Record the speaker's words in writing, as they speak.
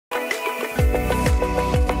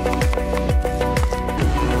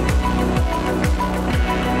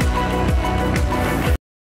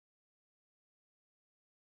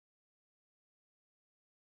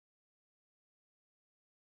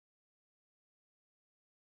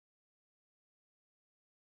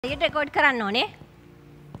අපිට රෙකෝඩ් කරන්න ඕනේ.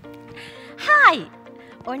 හායි.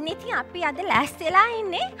 ඔන්න ඉතින් අපි අද ලෑස්ති වෙලා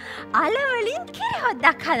ඉන්නේ අල වලින් කිරි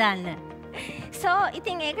හොද්දක් හදන්න. සෝ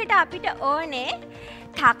ඉතින් ඒකට අපිට ඕනේ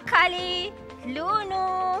තක්කාලි, ලුණු,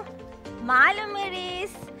 මාළු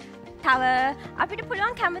මිරිස්, තව අපිට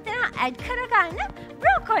පුළුවන් කැමති නම් ඇඩ් කරගන්න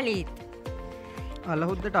බ්‍රොකොලිත්. අල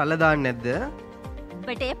හොද්දට අල දාන්නේ නැද්ද?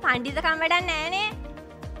 ඔබට ඒ පඬිතුකම් වැඩක් නැහනේ.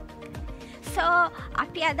 සෝ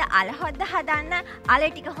අපි අද අල හොද්ද හදන්න අල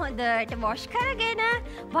ටික හොඳට වොෂ් කරගෙන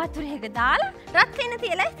වතුර එක දාලා රත් වෙන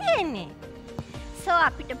තියලා තියෙන්නේ. සෝ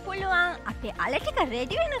අපිට පුළුවන් අපේ අල ටික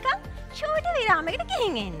රෙඩි වෙනකම් ෂෝට් විරාමයකට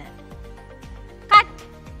ගිහින් එන්න. කට්.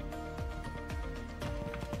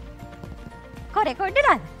 කො රෙකෝඩ්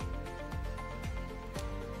වෙලාද?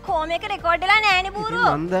 කොහොම එක රෙකෝඩ් වෙලා නෑනේ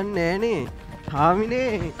බූරුවෝ. මන් දන්නේ නෑනේ.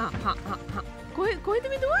 හාමිනේ. කොයිද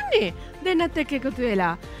මේ දුවන්නේ? දෙන්නත් එක්ක එකතු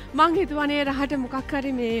වෙලා. මං හිතුවනේ රහට මොකක්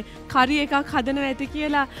හරි මේ කරි එකක් හදනවා ඇති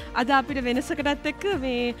කියලා. අද අපිට වෙනසකටත් එක්ක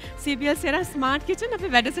මේ CBL Sera Smart Kitchen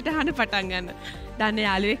අපි වැඩසටහන පටන් ගන්න. දන්නේ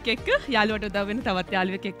යාළුවෙක් එක්ක යාළුවට උදව් වෙන තවත්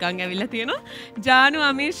යාළුවෙක් එක්කන් ඇවිල්ලා තියෙනවා. ජානු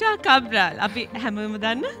අමීෂා කබ්රාල්. අපි හැමෝම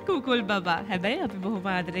දන්න කුකුල් බබා. හැබැයි අපි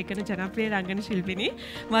බොහොම ආදරය කරන ජනප්‍රිය රංගන ශිල්පිනී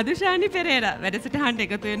මදුෂානි පෙරේරා වැඩසටහනට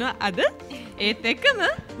එකතු වෙනවා අද. ඒත් එක්කම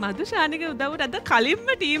මදුෂානිගේ උදව්වට අද කලින්ම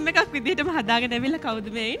ටීම් එකක් විදිහටම හදාගෙන ඇවිල්ලා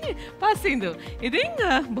කවුද මේ ඉන්නේ? පස්සින්දු. ඉතින්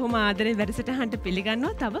බොහොම ආදරෙන් වැඩසටහනට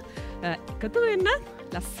පිළිගන්නවා. තව එකතු වෙන්න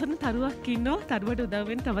ලස්සන තරුවක් ඉන්නවා. තරුවට උදව්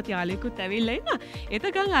වෙන්න තවත් යාළුවෙකුත් ඇවිල්ලා ඉන්නවා.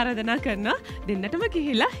 එතකන් ආරාධනා කරනවා දෙන්නටම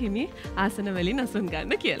ගිහිලා හිමි ආසන වලින් අසුන්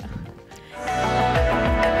ගන්න කියලා.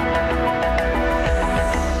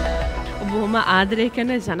 බොහොම ආදරය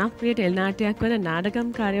කරන ජනප්‍රිය ටෙලිනාට්‍යයක් වන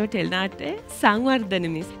නාටකම්කාරයෝ ටෙලිනාට්‍යයේ සංවර්ධන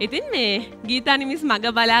මිස්. ඉතින් මේ ගීතානි මිස්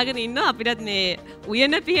මග බලාගෙන ඉන්නවා අපිටත් මේ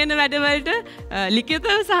උයන පිහන වැඩවලට ලිඛිත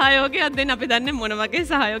සහයෝගයක් දෙන්න. අපි දන්නේ මොන වගේ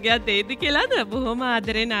සහයෝගයක් දෙයිද කියලාද? බොහොම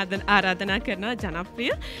ආදරෙන් ආරාධනා කරනවා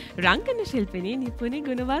ජනප්‍රිය රංගන ශිල්පිනී නිපුණි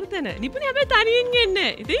ගුණවර්ධන. නිපුණි හැබැයි තනියෙන්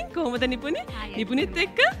එන්නේ. ඉතින් කොහොමද නිපුණි? නිපුණිත්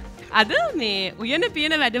එක්ක අද මේ උයන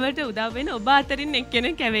පියන වැඩවලට උදව් වෙන ඔබ අතරින්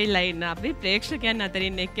එක්කෙනෙක් ඇවිල්ලා ඉන්න. අපි ප්‍රේක්ෂකයන්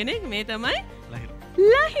අතරින් එක්කෙනෙක් මේ තමයි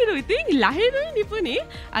ලහිරු. ඉතින් ලහිරුයි නිපුණි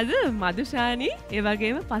අද මදුෂානි ඒ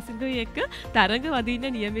වගේම පසිඟුයි එක්ක තරඟ වදින්න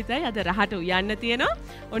නියමිතයි. අද රහට උයන්න තියෙනවා.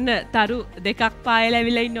 ඔන්න තරු දෙකක් පායලා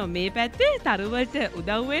ඇවිල්ලා ඉන්නවා මේ පැත්තේ. තරු වලට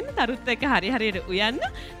උදව් වෙන්න තරුත් එක්ක හරි හරියට උයන්න.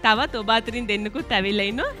 තවත් ඔබ අතරින් දෙන්නෙකුත් ඇවිල්ලා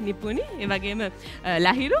ඉන්නවා නිපුණි. ඒ වගේම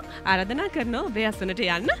ලහිරු ආරාධනා කරනවා ඔබේ අසනට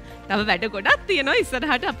යන්න. තව වැඩ ගොඩක් තියෙනවා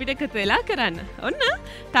ඉස්සරහට අපිට එකතු වෙලා කරන්න. ඔන්න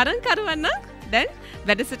තරංකරුවන් දැන්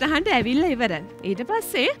වැඩසටහනට ඇවිල්ලා ඉවරයි. ඊට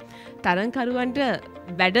පස්සේ තරංකරුවන්ට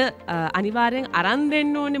වැඩ අනිවාර්යෙන් අරන්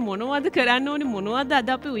දෙන්න ඕනේ, මොනවද කරන්න ඕනේ, මොනවද අද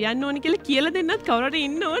අපි උයන්න ඕනේ කියලා කියලා දෙන්නත් කවුරුහරි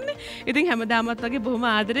ඉන්න ඕනේ. ඉතින් හැමදාමත් වගේ බොහොම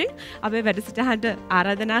ආදරෙන් අපේ වැඩසටහනට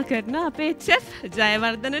ආරාධනා කරන අපේ චෙෆ්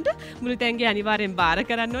ජයවර්ධනට මුළුතැන්ගේ අනිවාර්යෙන් බාර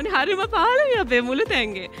කරන්න ඕනේ. හරිම පාළුයි අපේ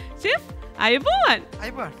මුළුතැන්ගේ. චෙෆ් අයබෝවන්.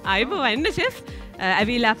 අයබෝවන් එන්න චෙෆ්.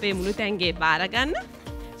 ඇවිල්ලා අපේ මුළුතැන්ගේ බාර ගන්න.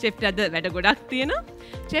 චෙෆ්ට අද වැඩ ගොඩක් තියෙනවා.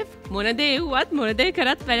 චෙෆ් මොන දේ එව්වත් මොන දේ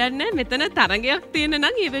කරත් වැඩක් නැහැ. මෙතන තරඟයක් තියෙන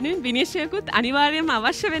නම් ඒ වෙනුවෙන් විනිශ්චයකුත් අනිවාර්යයෙන්ම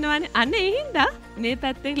අවශ්‍ය වෙනවානේ. අන්න ඒ හින්දා මේ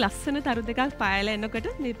පැත්තෙන් ලස්සන තරු දෙකක් පායලා එනකොට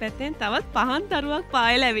මේ පැත්තෙන් තවත් පහන් තරුවක්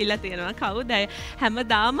පායලා ඇවිල්ලා තියෙනවා. කවුද?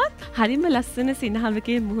 හැමදාමත් හරිම ලස්සන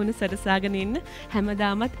සිනහවකේ මුහුණ සරසාගෙන ඉන්න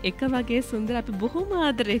හැමදාමත් එක වගේ සුන්දර අපි බොහොම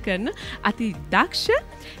ආදරය කරන අති දක්ෂ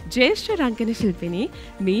ජ්‍යෙෂ්ඨ රංගන ශිල්පිනී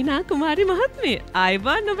මීනා කුමාරි මහත්මිය.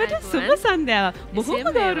 ආයුබෝවන් ඔබට සුබ සන්ධ්‍යාවක්.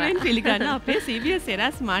 බොහොම ගෞරවයෙන් පිළිගන්න අපේ CBL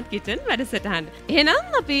Sera Smart Kitchen වැඩසටහන.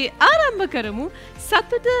 එහෙනම් අපි ආරම්භ කරමු.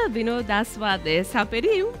 සතුට විනෝදාස්වාදය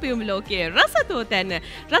සපෙරියුම් පියුම් ලෝකයේ රසතෝතැන්න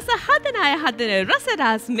රස හදන අය හදන රස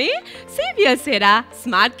රාස්මේ CBL Sera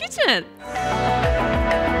Smart Kitchen.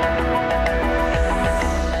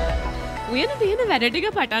 උයන තියෙන වැඩ ටික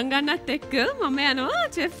පටන් ගන්නත් එක්ක මම යනවා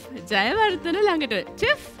චෙෆ් ජයවර්ධන ළඟට.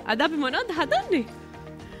 චෙෆ් අද අපි මොනවද හදන්නේ?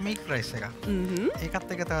 මීට් රයිස් එක.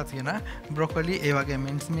 ඒකත් එක තව තියෙන බ්‍රොකොලි ඒ වගේ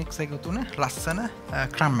මින්ස් මික්ස් එක තුන ලස්සන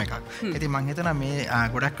ක්‍රම් එකක්. ඉතින් මම හිතනවා මේ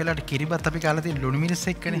ගොඩක් වෙලාවට කිරිබත් අපි කාලා තියෙන ලුණු මිරිස්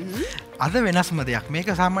එක්කනේ. අද වෙනස්ම දෙයක්. මේක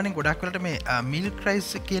සාමාන්‍යයෙන් ගොඩක් වෙලාවට මේ මිල්ක් රයිස්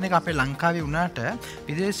කියන එක අපේ ලංකාවේ වුණාට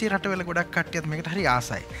විදේශීය රටවල ගොඩක් කට්ටියත් මේකට හරි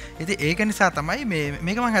ආසයි. ඉතින් ඒක නිසා තමයි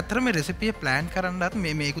මේක මම ඇත්තටම මේ රෙසිපිය ප්ලෑන් කරන්නත්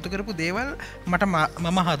මේ එකතු කරපු දේවල් මට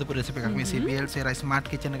මම හදපු රෙසිපි එකක්. මේ CBL Sera Smart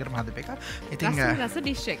Kitchen එකටම හදපු එකක්. ඉතින් රස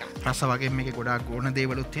ඩිෂ් එකක්. රස වගේ මේකේ ගොඩක් ඕන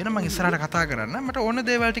දේවලුත් තියෙනවා. මම ඉස්සරහට කතා කරන්න. මට ඕන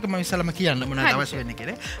දේවල් ටික මම ඉස්සලම කියන්න මොනවද අවශ්‍ය වෙන්නේ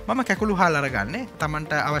කියලා. මම කැකුළු හාල් අරගන්නේ.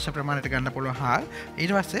 Tamanට අවශ්‍ය ප්‍රමාණයට ගන්න පුළුවන් හාල්.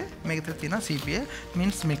 ඊට පස්සේ මේක තියෙනවා CBL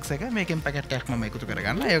mince mix එක. මේකෙන් පැකට් එකක් මම එකතු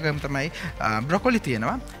කරගන්න. ඒ වගේම තමයි බ්‍රොකොලි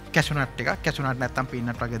තියෙනවා. කැෂුනට් එකක්. කැෂුනට් නැත්තම්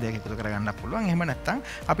පීනට් වගේ දෙයක් එකතු කරගන්න පුළුවන්. එහෙම නැත්තම්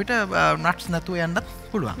අපිට නට්ස් නැතුව යන්නත්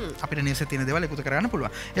පුළුවන්. අපිට නේසේ තියෙන දේවල් එකතු කරගන්න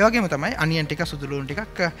පුළුවන්. ඒ වගේම තමයි අනියන් ටික සුදු ලුණු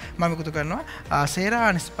ටිකක් මම එකතු කරනවා.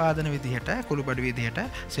 සේරා නිෂ්පාදන විදිහට කුළුබඩු විදිහට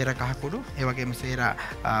සේරා කහ කුඩු, ඒ වගේම සේරා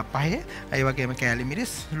පහේ, ඒ වගේම කෑලි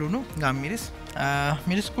මිරිස්, ලුණු, ගම් මිරිස්,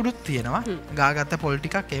 මිරිස් කුඩුත් තියෙනවා. ගාගත්ත පොල්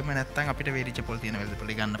ටිකක් එහෙම නැත්තම් අපිට වේරිච්ච පොල් තියෙන වෙලද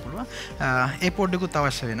පොල් ගන්න පුළුවන්. ඒ පොඩ්ඩකුත්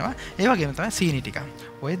අවශ්‍ය වෙනවා. ඒ වගේම තමයි සීනි ටිකක්.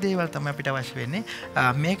 ওই දේවල් තමයි අපිට අවශ්‍ය වෙන්නේ.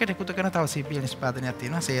 මේකට එකතු කරන තව CBL නිෂ්පාදනයක්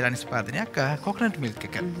තියෙනවා. සේරා නිෂ්පාදනයක් කොකනට් මිල්ක්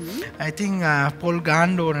එක. I think පොල්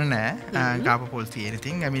ගන්න ඕන නෑ. ගාප පොල් තියෙන.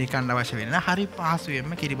 ඉතින් ඇමරිකන් අවශ්‍ය වෙන්නේ නැහැ. හරි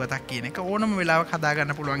පහසුවෙන්ම කිරිබතක් කියන එක ඕනම වෙලාවක හදා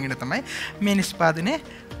ගන්න පුළුවන් වෙන තමයි මේ නිෂ්පාදනය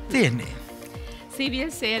තියෙන්නේ.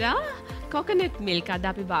 CBL Sera coconut milk අද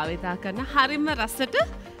අපි භාවිතා කරන හරිම රසට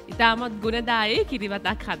ඉතාමත් ගුණදායී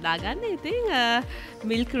කිරිබතක් හදාගන්න. ඉතින්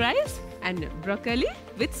milk rice and broccoli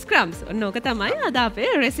with scrums. ඔන්නෝක තමයි අද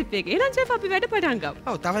අපේ රෙසිපි එක. එහෙනම් chef අපි වැඩ පටන් ගමු.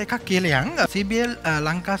 ඔව් තව එකක් කියලා යන් CBL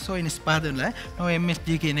ලංකා සෝයි නිෂ්පාදන වල no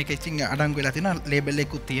MSG කියන එක ඉතින් අඩංගු වෙලා තියෙනවා. ලේබල්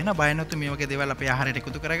එකකුත් තියෙනවා. බය නැතු මේ වගේ දේවල් අපේ ආහාරයට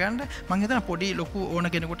එකතු කරගන්න. මම හිතනවා පොඩි ලොකු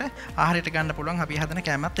ඕන කෙනෙකුට ආහාරයට ගන්න පුළුවන් අපි හදන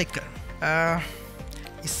කෑමත් එක්ක.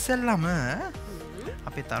 ඉස්සෙල්ලම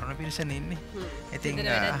අපේ තරුණ පිරිසනේ ඉන්නේ. ඉතින්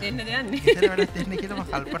වැඩක් දෙන්න කියලා මම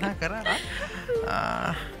කල්පනා කරා.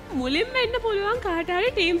 මුලින්ම එන්න පුළුවන් කාට හරි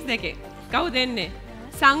ටීම්ස් දෙකේ. කවුද එන්නේ?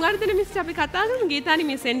 සංවර්ධන මිස් අපි කතා කරමු. ගීතානි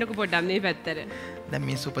මිස් එන්නකො පොඩ්ඩක් මේ පැත්තට. දැන්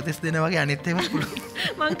මේ උපදෙස් දෙනා වගේ අනිත් ඒවා පුළුවන්.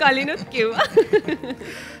 මං කලිනුත් කිව්වා.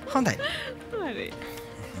 හොඳයි. හරි.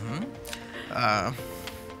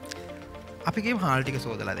 අපි කියමු හාල් ටික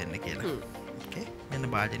සෝදලා දෙන්න කියලා. මෙන්න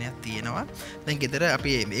භාජනයක් තියෙනවා. දැන් ගෙදර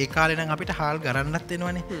අපි ඒ කාලේ නම් අපිට හාල් ගරන්නත්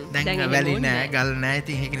වෙනවනේ. දැන් වැලි නෑ, ගල් නෑ.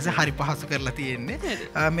 ඉතින් ඒක නිසා හරි පහසු කරලා තියෙන්නේ.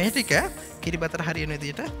 මේ ටික කිරිබතට හරියන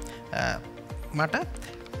විදිහට මට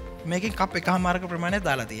මේකෙන් කප් එකමාරක ප්‍රමාණයක්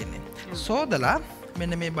දාලා තියෙන්නේ. සෝදලා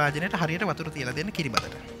මෙන්න මේ භාජනයට හරියට වතුර තියලා දෙන්න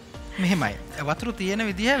කිරිබතට. මෙහෙමයි. වතුර තියෙන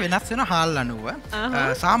විදිහ වෙනස් වෙන හාල් අනුව.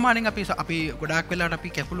 සාමාන්‍යයෙන් අපි ගොඩාක් වෙලාවට අපි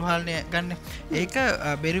කැකුළු හාල්නේ ගන්න. ඒක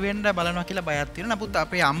බෙරි වෙන්න බලනවා කියලා බයක් තියෙනවා. නමුත්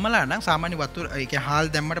අපේ අම්මලා නම් සාමාන්‍ය වතුර ඒක හාල්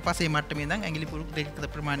දැම්මට පස්සේ මට්ටමේ ඉඳන් ඇඟිලි පුරුක් දෙකක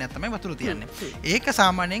ප්‍රමාණයක් තමයි වතුර තියන්නේ. ඒක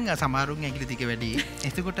සාමාන්‍යයෙන් සමහරුන් ඇඟිලි දිග වැඩි.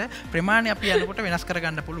 එතකොට ප්‍රමාණය අපි යනකොට වෙනස්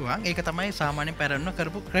කරගන්න පුළුවන්. ඒක තමයි සාමාන්‍යයෙන් පැරණු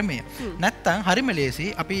කරපු ක්‍රමය. නැත්තම් හරිම ලේසි.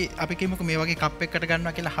 අපි කියමුකෝ මේ වගේ කප් එකකට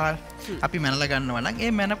ගන්නවා කියලා හාල්. අපි මැනලා ගන්නවා නම්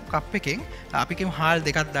ඒ මැනපු කප් එකෙන් අපි කියමු හාල්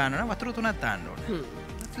දෙකක් දානවා. වතුර තුනක් දාන්න ඕනේ.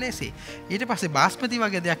 ලේසි. ඊට පස්සේ බාස්මති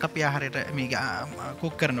වගේ දෙයක් අපි ආහාරයට මේ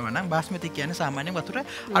කුක් කරනවා නම් බාස්මති කියන්නේ සාමාන්‍යයෙන් වතුර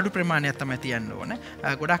අඩු ප්‍රමාණයක් තමයි තියන්න ඕනේ.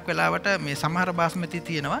 ගොඩක් වෙලාවට මේ සමහර බාස්මති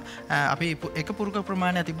තියෙනවා අපි එක පුරුක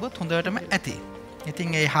ප්‍රමාණයක් තිබ්බොත් හොඳටම ඇති.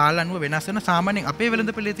 ඉතින් ඒ හාල් අනුව වෙනස් වෙන සාමාන්‍යයෙන් අපේ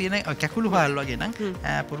වෙළඳපොලේ තියෙන කැකුළු හාල් වගේ නම්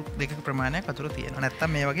පුරුක් දෙකක ප්‍රමාණයක් වතුර තියෙනවා.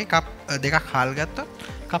 නැත්තම් මේ වගේ කප් දෙකක් හාල් ගත්තොත්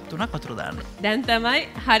කප් තුනක් වතුර දාන්න. දැන් තමයි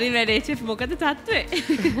හරි වැඩේ චෙෆ් මොකද තත්ත්වේ?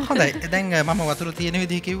 හොඳයි. දැන් මම වතුර තියෙන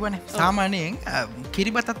විදිහ කිව්වනේ. සාමාන්‍යයෙන්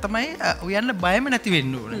කිරිබතක් තමයි උයන්න බයම නැති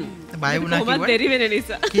වෙන්න ඕනේ. බය වුණා කිව්වොත් දෙරි වෙන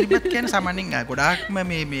නිසා. කිරිබත් කියන්නේ සාමාන්‍යයෙන් ගොඩාක්ම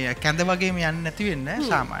මේ කැඳ වගේම යන්නේ නැති වෙන්න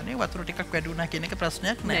සාමාන්‍යයෙන් වතුර ටිකක් වැඩි වුණා කියන එක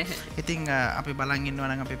ප්‍රශ්නයක් නෑ. ඉතින් අපි බලන්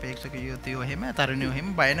ඉන්නවා නම් අපේ ප්‍රේක්ෂකයෝ යෝතියෝ එහෙම තරුණයෝ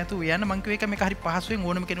එහෙම බය නැතුව උයන්න මං කිව්ව එක මේක හරි පහසුවෙන්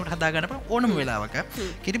ඕනම කෙනෙකුට හදා ගන්න පුළුවන් ඕනම වෙලාවක.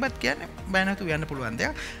 කිරිබත් කියන්නේ බය නැතුව උයන්න පුළුවන්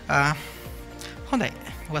දෙයක්. හොඳයි.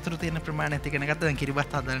 වතුර තියෙන ප්‍රමාණයත් ඉගෙන ගත්තා. දැන්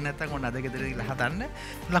කිරිබත් හදන්න නැත්නම් ඕන අද ගෙදර ගිහලා හදන්න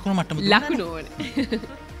ලකුණු මට්ටම දුන්නා. ලකුණු ඕනේ.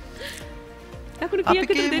 ලකුණු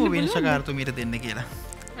කීයක් විතර දෙන්න පුළුවන්ද? වින්සකාරතුමීට දෙන්න කියලා.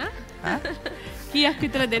 කීයක්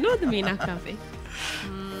විතර දෙනවද මීනක් අපේ?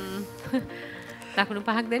 ලකුණු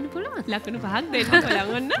 5ක් දෙන්න පුළුවන්. ලකුණු 5ක් දෙන්න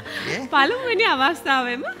පුළුවන්. ඔන්න පළමුවෙනි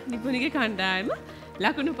අවස්ථාවෙම නිපුණිගේ කණ්ඩායම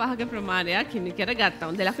ලකුණු 5ක ප්‍රමාණයක් හිමි කරගත්තා.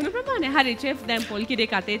 හොඳ ලකුණු ප්‍රමාණය. හරි චෙෆ් දැන් පොල් කිරි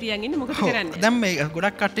කතේ තියන් ඉන්නේ මොකද කරන්නේ? දැන් මේ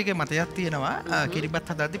ගොඩක් කට්ටියගේ මතයක් තියෙනවා කිරිබත්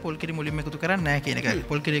හදද්දී පොල් කිරි මුලින්ම එකතු කරන්නේ නැහැ කියන එක.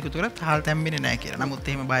 පොල් කිරි එකතු කරත් හාල් තැම්බෙන්නේ නැහැ කියලා. නමුත්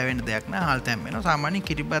එහෙම බය වෙන්න දෙයක් නැහැ. හාල් තැම්බෙනවා. සාමාන්‍යයෙන්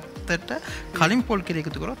කිරිබත්තට කලින් පොල් කිරි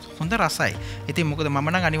එකතු කරොත් හොඳ රසයි. ඉතින් මොකද මම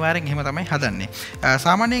නම් අනිවාර්යෙන් එහෙම තමයි හදන්නේ.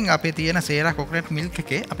 සාමාන්‍යයෙන් අපේ තියෙන සේරා කොකනට් මිල්ක්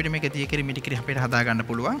එකේ අපිට මේක දිය කිරි මිටි කිරි අපිට හදා ගන්න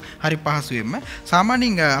පුළුවන්. හරි පහසුවෙන්ම.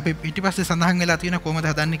 සාමාන්‍යයෙන් අපි පිටිපස්සේ සඳහන් වෙලා තියෙන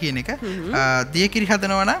කොහොමද හදන්නේ කියන එක දිය කිරි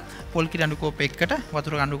හදනවා නම් පොල් කිරි අඬු කෝප එකකට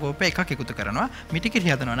වතුර අඬු කෝප එකක් එකතු කරනවා. මිටි කිරි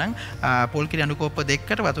හදනවා නම් පොල් කිරි අඬු කෝප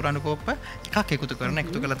දෙකකට වතුර අඬු කෝප එකක් එකතු කරනවා.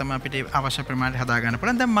 එකතු කළා තමයි අපිට අවශ්‍ය ප්‍රමාණයට හදා ගන්න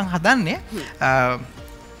පුළුවන්. දැන් මම හදන්නේ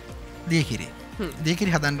දිය කිරි. දිය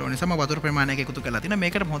කිරි හදන්න ඕනේ සම වතුර ප්‍රමාණයක් එකතු කරලා තිනා.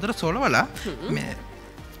 මේකට හොඳට සොලවලා මේ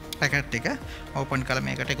පැකට් එක ඕපන් කරලා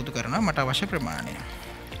මේකට එකතු කරනවා මට අවශ්‍ය ප්‍රමාණය.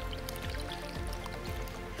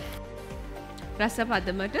 රස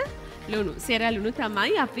පදමට ලුණු සෙරා ලුණු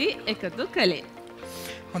තමයි අපි එකතු කළේ.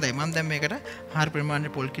 හොඳයි මම දැන් මේකට හාර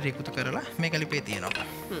ප්‍රමාණයට පොල් කිරි එකතු කරලා මේක ලිපේ තියනවා.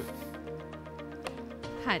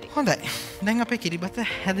 හරි. හොඳයි. දැන් අපේ කිරිබත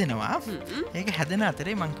හැදෙනවා. ඒක හැදෙන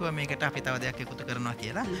අතරේ මම කිව්වා මේකට අපි තව දෙයක් එකතු කරනවා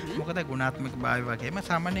කියලා. මොකද ගුණාත්මක භාවය වගේම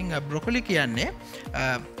සාමාන්‍යයෙන් බ්‍රොකොලි කියන්නේ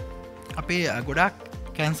අපේ ගොඩාක්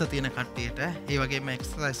කැන්සර් තියෙන කට්ටියට, ඒ වගේම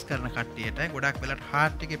එක්සර්සයිස් කරන කට්ටියට, ගොඩාක් වෙලට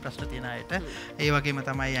හાર્ට් එකේ ප්‍රශ්න තියෙන අයට, ඒ වගේම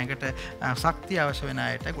තමයි ඇඟට ශක්තිය අවශ්‍ය වෙන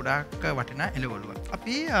අයට ගොඩාක් වටිනා එළවලුවක්.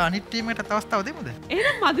 අපි අනිත් ටීමේට අවස්ථාව දෙමුද?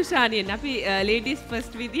 එහෙනම් මදුෂානියෙන් අපි ලේඩීස්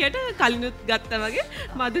ෆස්ට් විදියට කලිනුත් ගත්තා වගේ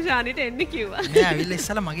මදුෂානිට එන්න කිව්වා. නෑ ඇවිල්ලා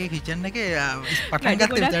ඉස්සලා මගේ කිචන් එකේ පටන්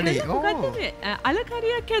ගත්ත විතරයි. අල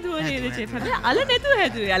කරියක් හැදුවා නේද චෙෆ්? අල නැතුව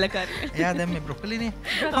හැදුවේ අල කරිය. එයා දැන් මේ බ්‍රොකොලිනේ.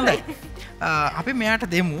 හොඳයි. අපි මෙයාට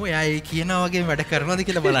දෙමු. එයා ඒ කියන වගේ වැඩ කරනවද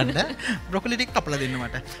කියලා බලන්න. බ්‍රොකොලි ටික කපලා දෙන්න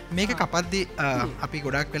මට. මේක කපද්දී අපි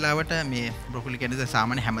ගොඩක් වෙලාවට මේ බ්‍රොකොලි කියන්නේ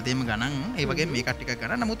සාමාන්‍ය හැමදේම ගණන්. ඒ වගේ මේක ටික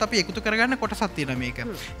ගණන්. නමුත් අපි එකතු කරගන්න කොටසක් තියෙනවා මේක.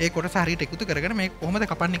 ඒ කොටස හරියට එකතු කරගෙන මේක කොහොමද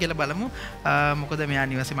කපන්නේ කියලා බලමු. මොකද මෙයා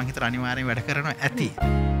නිවසේ මං හිතලා අනිවාර්යෙන් වැඩ කරනවා ඇති.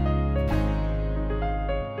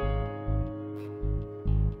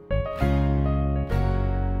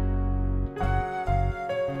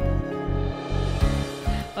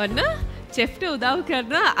 ඔන්න චෙෆ්ට උදව්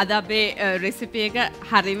කරන අද අපේ රෙසිපි එක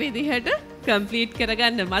හරි විදිහට කම්ප්ලීට්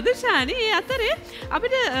කරගන්න මදුෂානි. ඒ අතරේ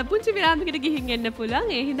අපිට පුංචි විරාමයකට ගිහින් එන්න පුළුවන්.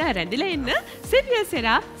 ඒ හින්දා රැඳිලා ඉන්න CBL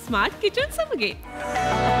Sera ස්මාර්ට් කිචන් සමගින්.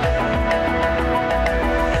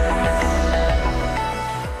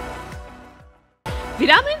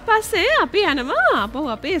 විරාමෙන් පස්සේ අපි යනවා අපෝ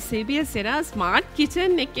අපේ CBL Sera ස්මාර්ට්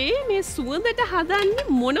කිචන් එකේ මේ සුවඳට හදන්නේ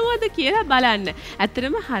මොනවද කියලා බලන්න.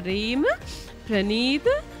 ඇත්තටම හරීම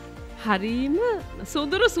ප්‍රනීත හරීම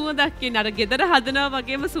සුදුරු සුවඳක් කියන අර ගෙදර හදනවා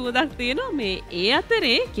වගේම සුවඳක් තියෙනවා. මේ ඒ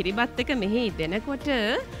අතරේ කිරිබත් එක මෙහි දෙනකොට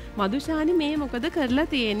මදුෂානි මේ මොකද කරලා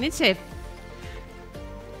තියෙන්නේ චෙෆ්?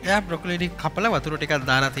 එයා බ්‍රොකොලි ටික කපලා වතුර ටිකක්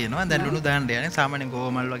දාලා තියෙනවා. දැන් ලුණු දාන්න යන්නේ. සාමාන්‍යයෙන්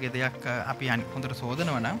ගෝමල් වගේ දෙයක් අපි හොඳට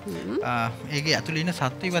සෝදනවා නම් ඒකේ ඇතුළේ ඉන්න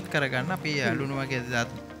සත්තු ඉවත් කරගන්න අපි ලුණු වගේ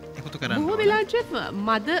එකතු කරන්න ඕනේ. බොහෝ වෙලා චෙෆ්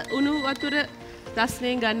මද උණු වතුර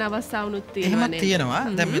රස්නේ ගන්න අවස්ථාවනුත් තියෙනවා නේ. එහෙම තියෙනවා.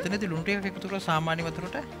 දැන් මෙතනදී ලුණු ටිකක් එකතු කරලා සාමාන්‍ය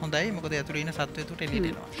වතුරට හොඳයි. මොකද ඇතුළේ ඉන්න සත්තු එතකොට එළියට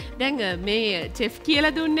එනවා. දැන් මේ චෙෆ්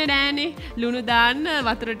කියලා දුන්නේ නෑනේ ලුණු දාන්න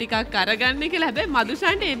වතුර ටිකක් අරගන්න කියලා. හැබැයි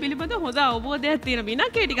මදුෂාන්ට ඒ පිළිබඳව හොඳ අවබෝධයක් තියෙන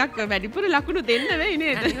මිනකේ ටිකක් වැඩිපුර ලකුණු දෙන්න වෙයි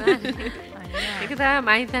නේද? ඒක තමයි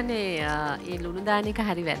මම හිතන්නේ මේ ලුණු දාන එක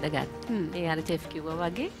හරි වැදගත්. ඒ අර චෙෆ් කිව්වා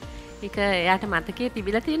වගේ ඒක එයාට මතකයේ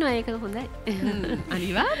තිබිලා තියෙනවා. ඒක හොඳයි.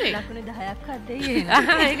 අනිවාර්යයෙන්. ලකුණු 10ක් හදේ.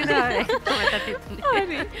 ඒක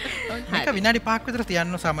තමයි. මේක විනාඩි 5ක් විතර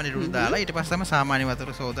තියන්න සාමාන්‍ය ලුණු දාලා ඊට පස්සෙම සාමාන්‍ය වතුර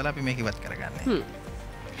සෝදලා අපි මේක ඉවත් කරගන්නේ.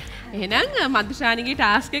 එහෙනම් මදුෂානිගේ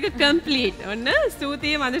ටාස්ක් එක කම්ප්ලීට්. ඔන්න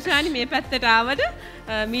ස්තුතියි මදුෂානි මේ පැත්තට ආවද.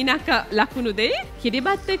 මීනක ලකුණු දෙයි.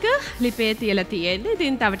 කිරිබත් එක ලිපේ තියලා තියෙන්නේ.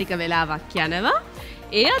 ඉතින් තව ටික වෙලාවක් යනවා.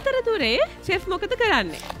 ඒ අතරතුරේ චෙෆ් මොකද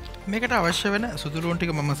කරන්නේ? මේකට අවශ්‍ය වෙන සුදු ලුණු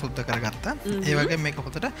ටික මම සුද්ධ කරගත්තා. ඒ වගේම මේක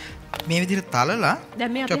හොතට මේ විදිහට තලලා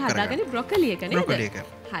දැන් මේ අපි හදාගන්නේ බ්‍රොකොලි එක නේද? බ්‍රොකොලි එක.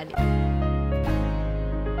 හරි.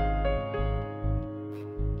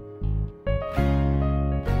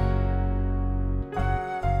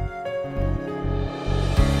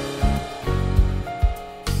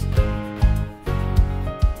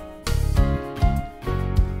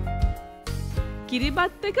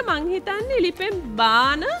 කිරිබත් එක මං හිතන්නේ ලිපෙන්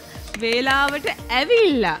බාන වේලාවට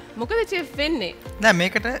ඇවිල්ලා. මොකද චෙෆ් වෙන්නේ? දැන්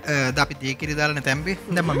මේකට අපි තේ කිරි දාලානේ තැම්බේ.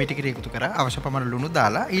 දැන් මම මිටි කිරි එකතු කරා. අවශ්‍ය ප්‍රමාණය ලුණු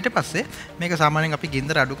දාලා ඊට පස්සේ මේක සාමාන්‍යයෙන් අපි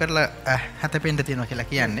ගින්දර අඩු කරලා හැතපෙන්න තියෙනවා කියලා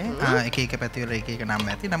කියන්නේ. එක එක පැති වල එක එක නම්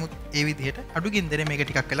ඇති. නමුත් ඒ විදිහට අඩු ගින්දරේ මේක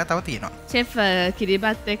ටිකක් වෙලා තව තියෙනවා. චෙෆ්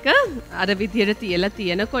කිරිබත් එක අර විදිහට තියලා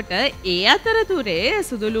තියෙනකොට ඒ අතරතුරේ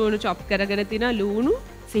සුදු ලුණු චොප් කරගෙන තියෙන ලුණු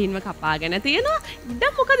සීන්ව කපාගෙන තියෙනවා.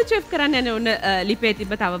 දැන් මොකද චෙෆ් කරන්න යන්නේ? ඔන්න ලිපේ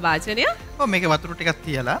තිබ්බ තව වාචනය. ඔව් මේක වතුර ටිකක්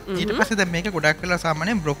තියලා ඊට පස්සේ දැන් මේක ගොඩක් වෙලා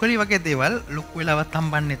සාමාන්‍යයෙන් බ්‍රොකොලි වගේ දේවල් ලොකු වෙලාවක්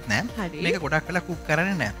හම්බන්නේත් නැහැ. මේක ගොඩක් වෙලා කුක්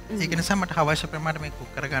කරන්නේ නැහැ. ඒක නිසා මට අවශ්‍ය ප්‍රමාණයට මේක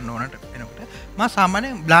කුක් කරගන්න ඕනට වෙනකොට මම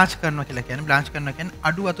සාමාන්‍යයෙන් බ්ලාන්ච් කරනවා කියලා කියන්නේ. බ්ලාන්ච් කරනවා කියන්නේ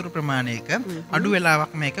අඩු වතුර ප්‍රමාණයක අඩු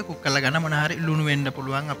වෙලාවක් මේක කුක් කරලා ගන්න. මොන හරි ලුණු වෙන්න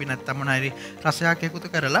පුළුවන්. අපි නැත්තම් මොන හරි රසයක්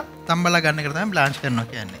එකතු කරලා තම්බලා ගන්න එක තමයි බ්ලාන්ච් කරනවා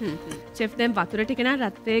කියන්නේ. චෙෆ් දැන් වතුර ටික නා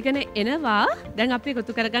රත් වෙගෙන එනවා. දැන් අපි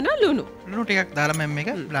එකතු කරගන්නවා ලුණු. ලුණු ටිකක් දාලා මම මේක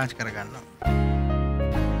බ්ලාන්ච් කරගන්නවා.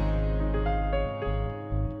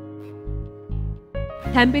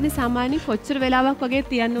 තැම්බෙන සාමාන්‍ය කොච්චර වෙලාවක් වගේ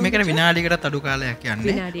තියන්න ඕනද? මේකට විනාඩියකට අඩු කාලයක් යන්නේ.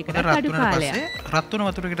 විනාඩියකට අඩු කාලයක්. රත් වුණ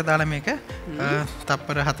වතුරකට දාලා මේක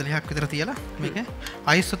තප්පර 40ක් විතර තියලා මේක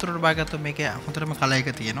අයිස් වතුරට බාගත්තොත් මේක හොඳටම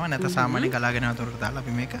කලයක තියෙනවා. නැත්නම් සාමාන්‍ය ගලාගෙන වතුරට දාලා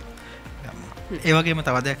අපි මේක ගන්නවා. ඒ වගේම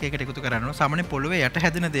තව දෙයක් ඒකට එකතු කරනවා. සාමාන්‍ය පොළවේ යට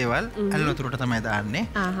හැදෙන දේවල් ඇල් වතුරට තමයි දාන්නේ.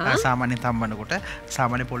 සාමාන්‍ය තම්බනකොට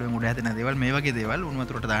සාමාන්‍ය පොළවෙන් උඩ හැදෙන දේවල් මේ වගේ දේවල් උණු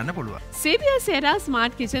වතුරට දාන්න පුළුවන්. CBL Sera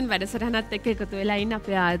Smart Kitchen වැඩසටහනත් එක්ක එකතු වෙලා ඉන්න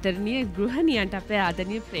අපේ ආදරණීය ගෘහණියන්ට අපේ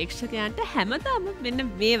ආදරණීය ප්‍රේක්ෂකයන්ට හැමදාම මෙන්න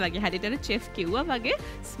මේ වගේ හරියට chef කිව්වා වගේ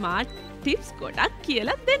smart ටිප්ස් ගොඩක්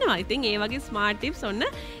කියලා දෙනවා. ඉතින් ඒ වගේ ස්මාර්ට් ටිප්ස් ඔන්න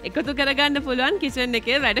එකතු කරගන්න පුළුවන් කිචන්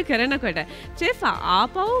එකේ වැඩ කරනකොට. චෙෆ්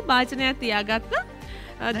ආපහු භාජනයක් තියාගත්තා.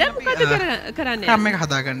 දැන් මොකද කරන්නේ? ක්‍රම් එක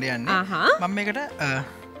හදාගන්න යන්නේ. මම මේකට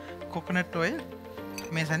කොකනට් ඔයිල්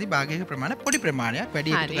මේ සඳි භාගයක ප්‍රමාණය පොඩි ප්‍රමාණයක්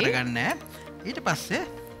වැඩි එකතු කරගන්න නැහැ. ඊට පස්සේ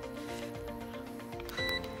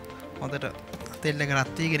හොඳට තෙල් එක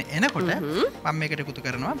රත් වීගෙන එනකොට මම මේකට එකතු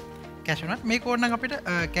කරනවා කැෂුනට්. මේක ඕනනම් අපිට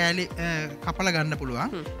කෑලි කපලා ගන්න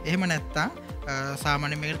පුළුවන්. එහෙම නැත්නම්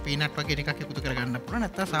සාමාන්‍ය මේකට පීනට් වගේ එකක් එකතු කරගන්න පුළුවන්.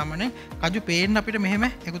 නැත්නම් සාමාන්‍ය කජු පේන්න අපිට මෙහෙම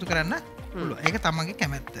එකතු කරන්න පුළුවන්. ඒක තමන්ගේ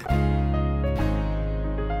කැමැත්ත.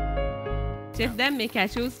 චෙෆ් දැන් මේ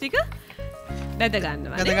කැෂුස් ටික බෙද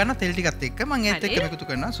ගන්නවා. බෙද ගන්න තෙල් ටිකත් එක්ක මම ඒත් එක්ක එකතු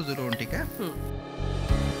කරනවා සුදු රෝන් ටික.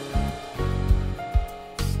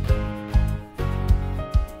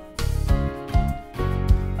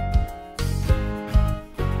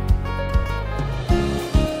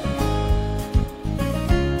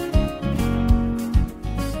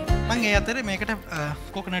 අතර මේකට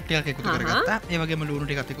කොකනට් ටිකක් එකතු කරගත්තා. ඒ වගේම ලුණු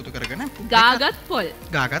ටිකක් එකතු කරගෙන ගාගත් පොල්.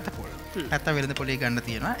 නැත්තම් වෙළඳ පොලේ ගන්න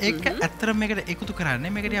තියෙනවා. ඒක ඇත්තටම මේකට එකතු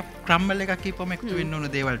කරන්නේ මේකට ක්‍රම්බල් එකක් කීපම එකතු වෙන්න ඕන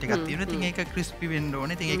දේවල් ටිකක් තියෙනවා. ඉතින් ඒක ක්‍රිස්පි වෙන්න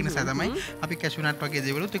ඕනේ. ඉතින් ඒක නිසා තමයි අපි කැෂු නට් වගේ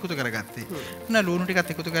දේවලුත් එකතු කරගත්තේ. ලුණු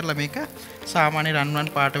ටිකත් එකතු කරලා මේක සාමාන්‍ය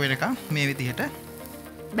රන්වන් පාට වෙනකම් මේ විදිහට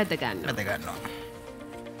බෙද ගන්නවා.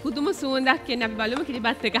 පුදුම සුවඳක් එන අපි බලමු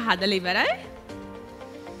කිරිබත් එක හදලා ඉවරයි.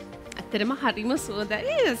 ඇත්තටම හරිම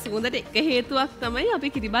සුවඳයි. සුවඳට එක හේතුවක් තමයි අපි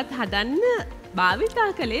කිරිබත් හදන්න භාවිතා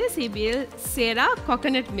කළේ CBL Sera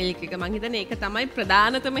coconut milk එක. මං හිතන්නේ ඒක තමයි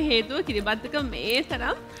ප්‍රධානතම හේතුව කිරිබත් එක මේ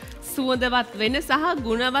තරම් සුවඳවත් වෙන්න සහ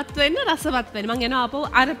ගුණවත් වෙන්න රසවත් වෙන්න. මං යනවා ආපහු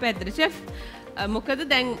අර පැත්තට. චෙෆ් මොකද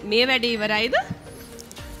දැන් මේ වැඩේ ඉවරයිද?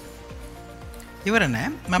 ඉවර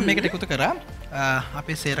නෑ. මම මේකට එකතු කරා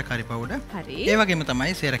අපේ Sera curry powder. ඒ වගේම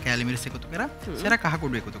තමයි Sera කෑලි මිරිස් එකතු කරා. Sera කහ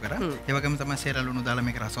කුඩු එකතු කරා. ඒ වගේම තමයි Sera ලුණු දාලා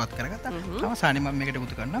මේක රසවත් කරගත්තා. අවසානයේ මම මේකට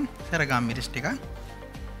එකතු කරනවා Sera ගාම් මිරිස් ටික.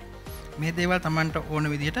 මේ දේවල් Tamanට ඕන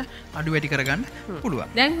විදිහට අඩු වැඩි කරගන්න පුළුවන්.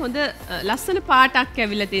 දැන් හොඳ ලස්සන පාටක්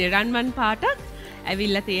ඇවිල්ලා තියෙන රන්වන් පාටක්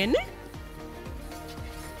ඇවිල්ලා තියෙන්නේ.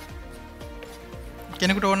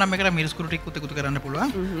 කෙනෙකුට ඕන නම් මේකට මිරිස් කුරු ටික එකතු කරන්න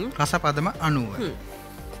පුළුවන්. රස පදම 90.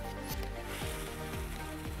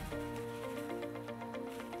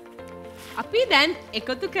 අපි දැන්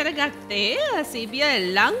එකතු කරගත්තේ CBL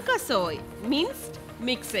ලංකා සෝයි මින්ස්ඩ්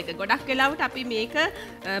මික්ස් එක. ගොඩක් වෙලාවට අපි මේක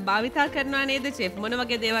භාවිතා කරනවා නේද චෙෆ්? මොන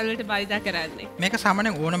වගේ දේවල් වලට භාවිතා කරන්නේ? මේක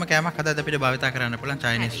සාමාන්‍යයෙන් ඕනම කෑමක් හදද්දී අපිට භාවිතා කරන්න පුළුවන්.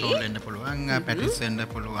 චයිනීස් රෝල් වෙන්න පුළුවන්, පැටිස් වෙන්න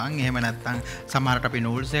පුළුවන්. එහෙම නැත්නම් සමහරට අපි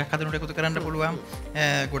නූඩ්ල්ස් එකක් හදනකොට එකතු කරන්න පුළුවන්.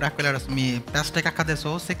 ගොඩක් වෙලාවට මේ පැස්ට් එකක් හදලා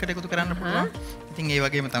සෝස් එකකට එකතු කරන්න පුළුවන්. ඉතින් ඒ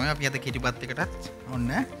වගේම තමයි අපි අද කිරිබත් එකටත් ඔන්න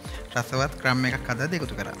රසවත් ක්‍රම් එකක් හදලා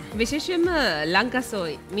එකතු කරා. විශේෂයෙන්ම ලංකා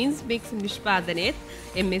සෝයි මින්ස් මික්ස් නිෂ්පාදනයේත්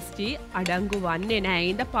MSG අඩංගු වන්නේ නැහැ.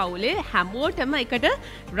 ඉඳ පවුලේ හැමෝටම එකට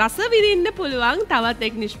රස විඳින්න පුළුවන් තවත්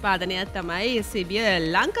එක් නිෂ්පාදනයක් තමයි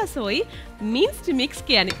CBL ලංකා සෝයි මින්ස්ඩ් මික්ස්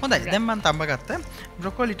කියන්නේ. හොඳයි. දැන් මම තඹගත්ත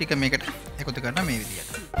බ්‍රොකොලි ටික මේකට එකතු කරනවා මේ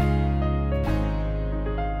විදිහට.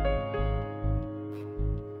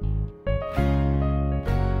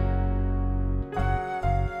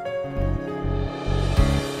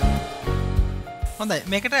 හොඳයි.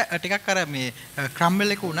 මේකට ටිකක් අර මේ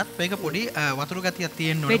ක්‍රම්බල් එක උනත් මේක පොඩි වතුර ගතියක්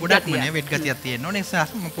තියෙන්න ඕනේ. ගොඩක්ම නේ වෙට් ගතියක් තියෙන්න ඕනේ. ඒ නිසා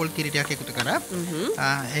මම පොල් කිරි ටිකක් එකතු කරා.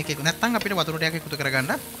 ඒක නැත්තම් අපිට වතුර ටිකක් එකතු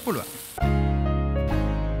කරගන්න පුළුවන්.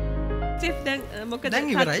 චෙෆ් දැන් මොකද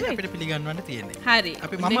දැන් ඉවරයි අපිට පිළිගන්නවන්න තියෙන්නේ. හරි.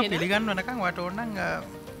 අපි මම පිළිගන්නවනකම් ඔයාලට ඕන නම්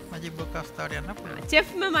මැජික් බොක්ස් අවස්ථාවට යන්න පුළුවන්.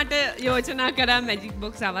 චෙෆ්ම මට යෝජනා කරා මැජික්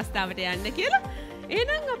බොක්ස් අවස්ථාවට යන්න කියලා.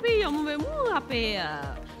 එහෙනම් අපි යමු වෙමු අපේ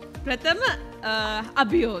ප්‍රථම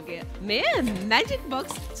අභියෝගය මේ මැජික්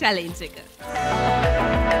බොක්ස් චැලෙන්ජ් එක.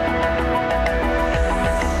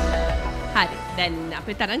 හරි. දැන්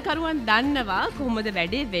අපේ තරංකරුවන් දන්නවා කොහොමද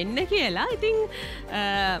වැඩේ වෙන්න කියලා. ඉතින්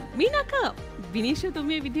මීනක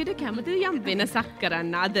විනිශ්චතුමිය විදිහට කැමතිද යම් වෙනසක්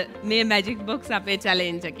කරන්න අද මේ මැජික් බොක්ස් අපේ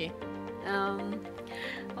චැලෙන්ජ් එකේ?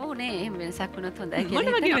 ඔව් නේ එහෙම වෙනසක් වුණොත් හොඳයි කියලා.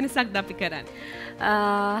 මොන වගේ වෙනසක්ද අපි කරන්නේ?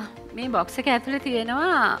 මේ බොක්ස් එක ඇතුලේ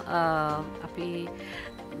තියෙනවා අපි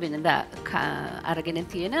වෙනදා අරගෙන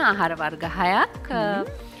තියෙන ආහාර වර්ග 6ක්.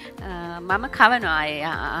 මම කවනවා ඒ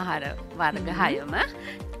ආහාර වර්ග 6ම.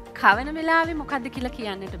 කවන වෙලාවේ මොකද්ද කියලා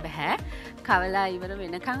කියන්නට බෑ. කවලා ඉවර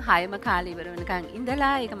වෙනකන් 6ම කාලේ ඉවර වෙනකන්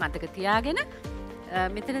ඉඳලා ඒක මතක තියාගෙන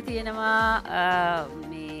මෙතන තියෙනවා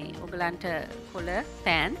මේ ඔයගලන්ට කොළ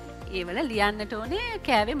පෑන් ඒවල ලියන්නට ඕනේ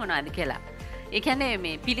කෑවේ මොනවද කියලා. ඒ කියන්නේ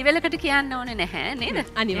මේ පිළිවෙලකට කියන්න ඕනේ නැහැ නේද?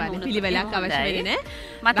 අනිවාර්යෙන් පිළිවෙලක් අවශ්‍ය වෙන්නේ නැහැ.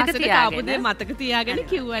 මතක තියාගෙන මතක තියාගෙන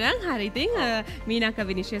කිව්වනම් හරි. ඉතින් මීනක්ක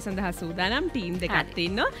විනිශ්චය සඳහා සූදානම් ටීම් දෙකක්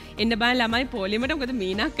ඉන්නවා. එන්න බලන්න ළමයි පොලිමට මොකද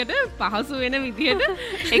මීනක්කට පහසු වෙන විදියට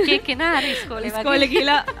එක එක්කෙනා අර ඉස්කෝලේ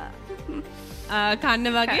ගිහලා කන්න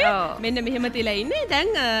වගේ මෙන්න මෙහෙම තියලා ඉන්නේ. දැන්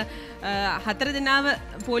 4 දෙනාව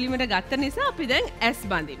පොලිමට ගත්ත නිසා අපි දැන් ඇස්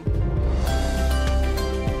බඳිමු.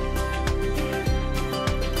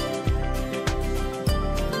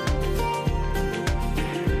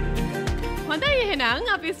 හොඳයි එහෙනම්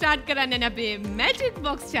අපි ස්ටාර්ට් කරන්න අපේ මැජික්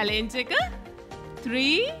බොක්ස් චැලෙන්ජ් එක 3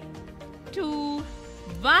 2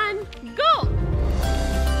 1 go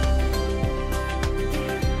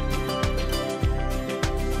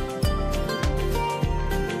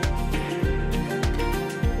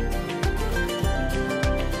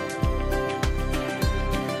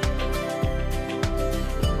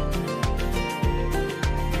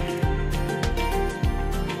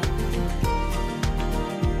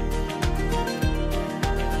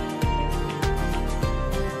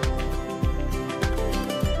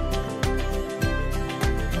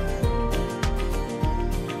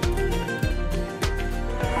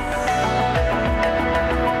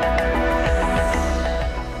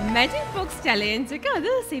මැජික් බොක්ස් චැලෙන්ජ් එක අද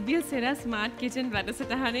CBL Sera ස්මාර්ට් කිචන්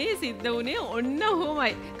වැඩසටහනේ සිද්ධ වුණේ ඔන්න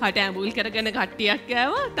ඔහොමයි. කට ඇඹුල් කරගෙන කට්ටියක්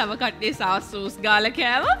කෑවා. තව කට්ටිය සාස් සෝස් ගාලා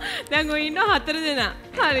කෑවා. දැන් ඔය ඉන්න 4 දෙනා.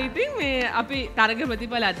 හරි ඉතින් මේ අපි තරග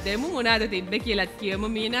ප්‍රතිඵලත් දෙමු. මොනවාද තිබ්බේ කියලාත් කියමු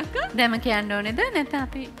මීනක්ක. දැන් කියන්න ඕනේද නැත්නම්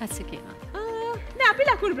අපි පස්සේ කියනවා? නෑ අපි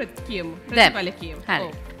ලකුණු කියමු. ප්‍රතිඵල කියමු.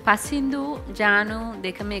 හරි. පසින්දු ජානු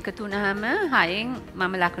දෙකම එකතු වුණාම 6න්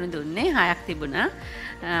මම ලකුණු දුන්නේ 6ක් තිබුණා.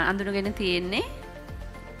 අඳුනගෙන තියෙන්නේ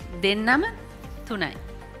දෙන්නම 3යි.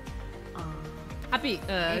 අපි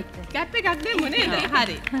කැප් එකක් දෙමු නේද?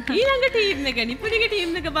 හරි. ඊළඟ ටීම් එක නිපුණිගේ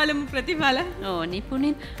ටීම් එක බලමු ප්‍රතිඵල. ඔව්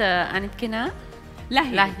නිපුණිත් අනිත් කෙනා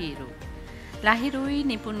ලහිරු. ලහිරුයි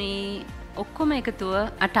නිපුණි ඔක්කොම එකතුව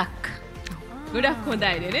 8ක්. ගොඩක්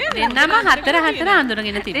හොඳයි නේද? දෙන්නම 4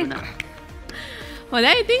 අඳුනගෙන තිබුණා.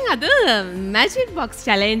 හොඳයි ඉතින් අද මැජික් බොක්ස්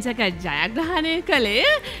චැලෙන්ජ් එක ජයග්‍රහණය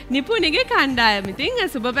කළේ නිපුණිගේ කණ්ඩායම. ඉතින්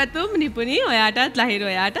සුබ පැතුම් නිපුණි ඔයාටත් ලහිරු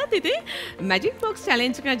ඔයාටත්. ඉතින් මැජික් බොක්ස්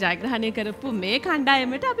චැලෙන්ජ් එක ජයග්‍රහණය කරපු මේ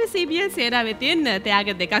කණ්ඩායමට අපි CBL Sera වෙතින්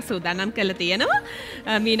ත්‍යාග දෙකක් සූදානම් කරලා තියෙනවා.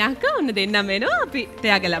 මීනක්ක ඔන්න දෙන්නම වෙනවා. අපි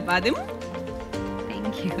ත්‍යාග ලබා දෙමු.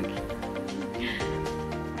 Thank you.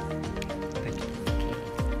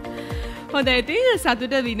 හොඳයි ඉතින්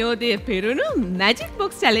සතුට විනෝදය පෙරුණු මැජික්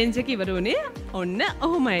බොක්ස් චැලෙන්ජ් එක ඉවර වුණේ ඔන්න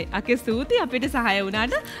ඔහොමයි. අකේ ස්තුතියි අපිට සහාය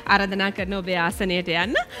වුණාට ආරාධනා කරන ඔබේ ආසනයට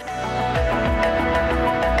යන්න.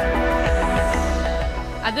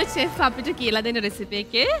 අද චෙෆ් අපිට කියලා දෙන රෙසිපි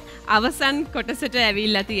එකේ අවසන් කොටසට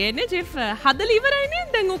ඇවිල්ලා තියෙන්නේ. චෙෆ් හදලා ඉවරයි නේද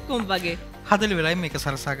දැන් ඔක්කොම වගේ? හදල වෙලයි මේක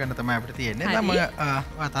සරසා ගන්න තමයි අපිට තියෙන්නේ. දැන්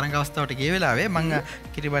මම තරංග අවස්ථාවට ගිය වෙලාවේ මම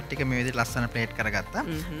කිරිබත් ටික මේ විදිහට ලස්සන ප්ලේට් කරගත්තා.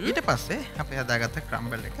 ඊට පස්සේ අපි හදාගත්ත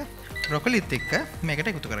ක්‍රම්බල් එක බ්‍රොකොලිත් එක්ක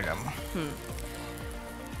මේකට එකතු කරගමු.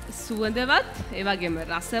 සුවඳවත් ඒ වගේම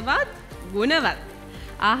රසවත් ගුණවත්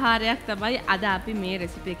ආහාරයක් තමයි අද අපි මේ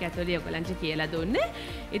රෙසිපි එක ඇතුලේ ඔයගලන්ට කියලා දුන්නේ.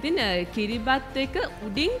 ඉතින් කිරිබත් එක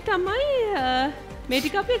උඩින් තමයි මේ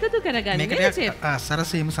ටික අපි එකතු කරගන්නේ මේකට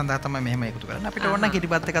සරසීම සඳහා තමයි මෙහෙම එකතු කරන්නේ. අපිට ඕන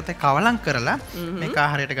කිරිබත් එකත් එක්ක කවලම් කරලා මේක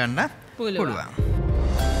ආහාරයට ගන්න පුළුවන්.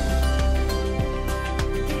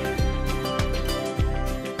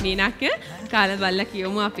 මීනක්ක කාලා බලලා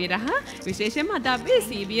කියමු අපි රහ විශේෂයෙන්ම අද අපි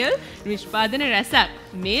CBL නිෂ්පාදන රැසක්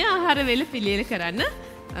මේ ආහාර වේල පිළියෙල කරන්න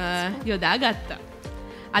යොදා ගත්තා.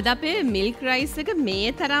 අද අපේ මිල්ක් රයිස් එක මේ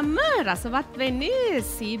තරම්ම රසවත් වෙන්නේ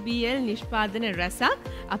CBL නිෂ්පාදන රසක්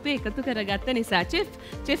අපි එකතු කරගත්ත නිසා.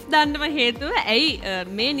 චෙෆ් දන්නව හේතුව ඇයි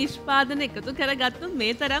මේ නිෂ්පාදන එකතු කරගත්තු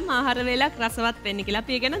මේ තරම් ආහාර වේලක් රසවත් වෙන්නේ කියලා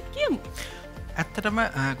අපි ඒ ගැන කියමු. ඇත්තටම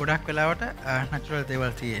ගොඩක් වෙලාවට නැචරල්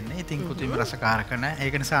දේවල් තියෙන්නේ. ඉතින් කෘත්‍රිම රසකාරක නැහැ.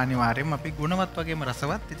 ඒක නිසා අනිවාර්යයෙන්ම අපි ගුණවත් වගේම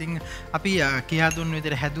රසවත්. ඉතින් අපි කියා දුන්න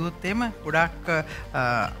විදිහට හැදුවොත් එම ගොඩක්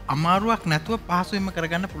අමාරුවක් නැතුව පහසුවෙන්ම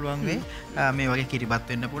කරගන්න පුළුවන් වෙයි. මේ වගේ කිරිබත්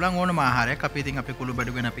වෙන්න පුළුවන් ඕනම ආහාරයක්. අපි ඉතින් අපේ කුළු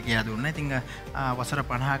බඩු ගැන අපි කියා දුන්නා. ඉතින් වසර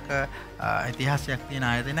 50ක ඉතිහාසයක් තියෙන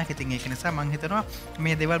ආයතනයක්. ඉතින් ඒක නිසා මම හිතනවා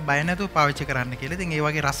මේ දේවල් බය නැතුව පාවිච්චි කරන්න කියලා. ඉතින් ඒ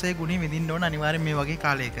වගේ රසයේ ගුණය විඳින්න ඕන අනිවාර්යයෙන් මේ වගේ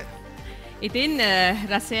කාලයක. ඉතින්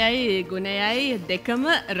රසයයි ගුණයයි දෙකම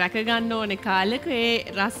රැකගන්න ඕනේ කාලෙක ඒ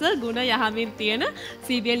රස ගුණ යහමින් තියෙන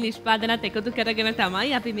CBL නිෂ්පාදනත් එකතු කරගෙන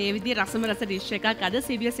තමයි අපි මේ විදිහේ රසම රස ඩිෂ් එකක් අද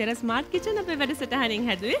CBL Sera ස්මාර්ට් කිචන් අපේ වැඩසටහනින්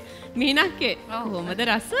හැදුවේ. මීනක්කේ කොහොමද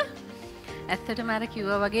රස? ඇත්තටම අර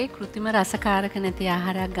කිව්වා වගේ කෘත්‍රිම රසකාරක නැති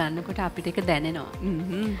ආහාරයක් ගන්නකොට අපිට ඒක දැනෙනවා.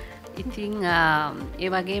 ඉතින් ඒ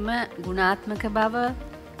වගේම ගුණාත්මක බව,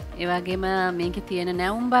 ඒ වගේම මේකේ තියෙන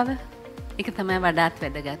නැවුම් බව ඒක තමයි වඩාත්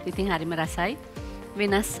වැදගත්. ඉතින් හරිම රසයි.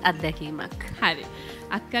 වෙනස් අත්දැකීමක්. හරි.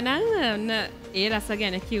 අක්කනම් ඔන්න ඒ රස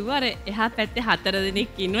ගැන කිව්වා අර එහා පැත්තේ 4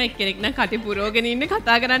 දෙනෙක් ඉන්නවා එක්කෙනෙක් නම් කටි පුරෝගෙන ඉන්නේ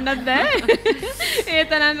කතා කරන්නත් බෑ. ඒ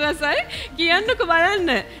තරම් රසයි. කියන්නකෝ බලන්න.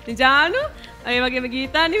 ජානු ඒ වගේම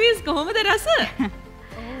ගීතා නිවිස් කොහොමද රස?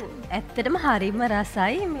 ඇත්තටම හරිම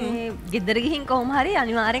රසයි. මේ ගෙදර ගිහින් කොහොම හරි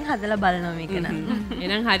අනිවාර්යෙන් හදලා බලනවා මේක නම්.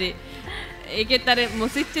 එහෙනම් හරි. ඒකෙත් අර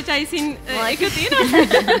මොසිච්ච චයිසින් එක තියෙනවා.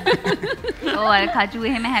 ඔව් අර කජු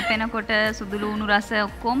එහෙම හැපෙනකොට සුදු ලුණු රස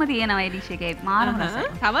ඔක්කොම තියෙනවා ඒ ඩිෂ් එකේ. මාරම රසයි.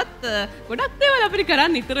 තවත් ගොඩක් දේවල් අපිට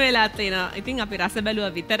කරන්න ඉතුරු වෙලා තියෙනවා. ඉතින් අපි රස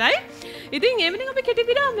බැලුවා විතරයි. ඉතින් එවනින් අපි කෙටි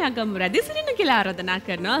විරාමයක් ගමු. රැදිසිරින්න කියලා ආරාධනා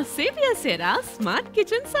කරනවා CBL Sera Smart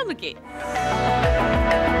Kitchen සමගින්.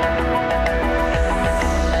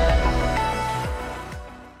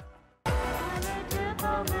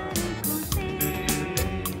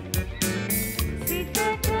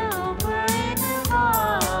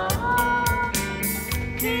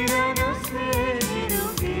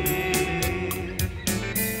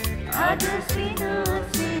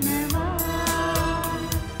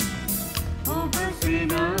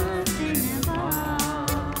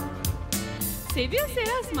 CBL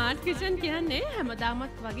Sera Smart Kitchen කියන්නේ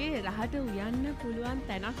හැමදාමත් වගේ රහට උයන්න පුළුවන්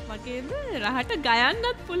තැනක් වගේම රහට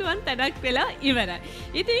ගයන්නත් පුළුවන් තැනක් වෙලා ඉවරයි.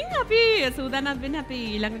 ඉතින් අපි සූදානම් වෙන්නේ අපි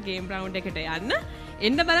ඊළඟ ගේම් රවුන්ඩ් එකට යන්න.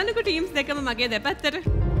 එන්න බලන්නකෝ ටීම්ස් දෙකම මගේ දෙපැත්තට.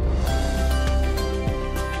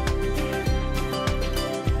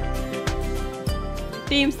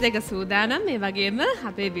 ටීම්ස් දෙක සූදානම් මේ වගේම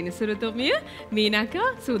අපේ විනිසුරුතුමිය මීනකා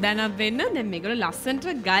සූදානම් වෙන්න. දැන් මේගොල්ලෝ ලස්සනට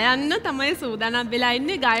ගයන්න තමයි සූදානම් වෙලා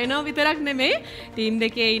ඉන්නේ. ගයනවා විතරක් නෙමෙයි ටීම්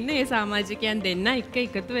දෙකේ ඉන්න මේ සමාජිකයන් දෙන්න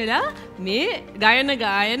එකතු වෙලා මේ ගයන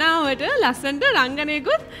ගායනාවට ලස්සනට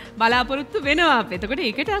රංගනයකුත් බලාපොරොත්තු වෙනවා අපි. එතකොට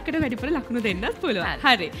ඒකට අකට වැඩිපුර ලකුණු දෙන්නත් පුළුවන්.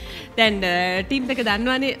 හරි. දැන් ටීම් දෙක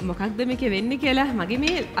දන්නවනේ මොකක්ද මේකේ වෙන්නේ කියලා. මගේ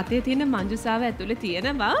මේ අතේ තියෙන මංජුසාව ඇතුලේ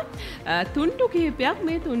තියෙනවා තුන්ඩු කිහිපයක්.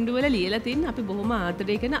 මේ තුන්ඩු වල ලියලා තින් අපි බොහොම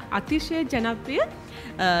කරන අතිශය ජනප්‍රිය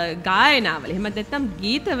ගායනාවල එහෙම නැත්නම්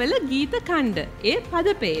ගීතවල ගීත ඛණ්ඩ ඒ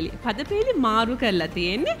පදපේලි මාරු කරලා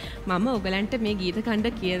තියෙන්නේ. මම ඔයගලන්ට මේ ගීත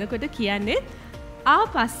ඛණ්ඩ කියනකොට කියන්නේ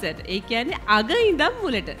ආපස්සට. ඒ කියන්නේ අග ඉඳන්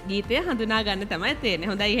මුලට ගීතය හඳුනා ගන්න තමයි තියෙන්නේ.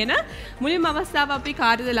 හොඳයි එහෙනම් මුලින්ම අවස්ථාව අපි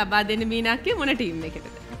කාටද ලබා දෙන්නේ මීනාක්ගේ මොන ටීම්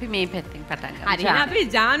එකටද? අපි මේ පැත්තෙන් පටන් ගමු. හරි. අපි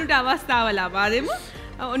ජානුට අවස්ථාව ලබා දෙමු.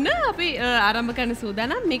 ඔන්න අපි ආරම්භ කරන්න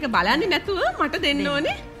සූදානම්. මේක බලන්නේ නැතුව මට දෙන්න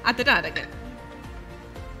ඕනේ අතට අරගෙන.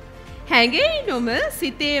 හැඟෙයි නොම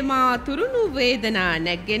සිතේ මා තුරුණු වේදනා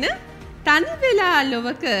නැග්ගෙන තනි වෙලා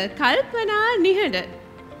ලොවක කල්පනා නිහඬ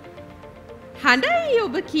හඬයි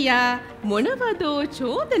ඔබ කියා මොනවදෝ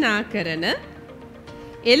චෝදනා කරන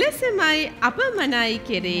එලෙසමයි අපමණයි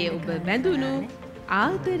කෙරේ ඔබ බැඳුණු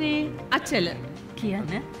ආදරේ අචල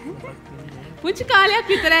කියන්න පුංචි කාලයක්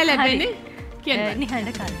විතරයි ලැබෙන්නේ කියන්න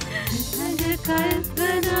නිහඬ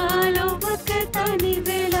කල්පනා ලොවක තනි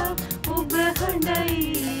වෙලා ඔබ හඬයි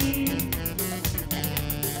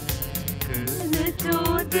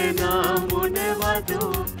චෝදනා මොනවදෝ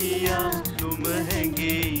කියා නුම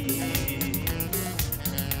හැඟෙයි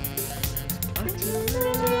අචල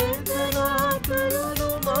වේදනා කරුණු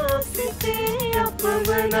මා සිතේ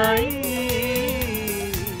අපමණයි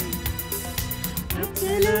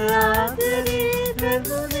අචල ආදරේ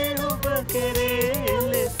බැඳුනේ ඔබ කෙරේ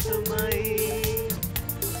ලෙසමයි.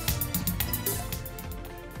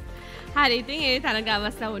 හරි ඉතින් ඒ තරග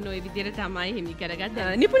අවස්ථාව ඔන්න ඔය විදිහට තමයි හිමි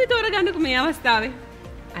කරගත්තේ. නිපුණි තෝරගන්නකෝ මේ අවස්ථාවේ.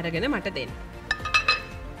 අරගෙන මට දෙන්න.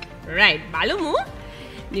 රයිට් බලමු.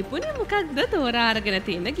 නිපුණි මොකක්ද තෝරා අරගෙන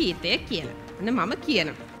තියෙන ගීතය කියලා. අන්න මම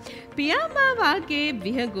කියනවා. පියාඹා වාගේ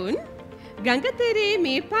විහගුන් ගංගතරේ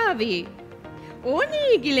මේ පාවේ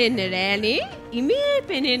ඕනේ ගිලෙන්න රෑනේ ඉමේ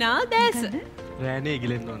පෙනෙන දැස. රෑනේ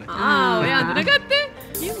ගිලෙන්න ඕනේ. ඔය අඳුනගත්තේ?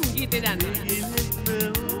 යමු ගීතේ දන්නේ.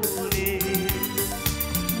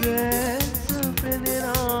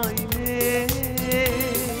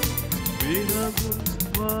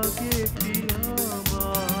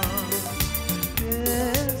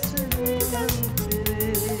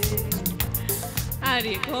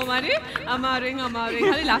 හරි කොහොමරි අමාරුවෙන්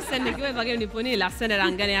හරි ලස්සන කිව්වා. ඒ වගේ නිපුණේ ලස්සන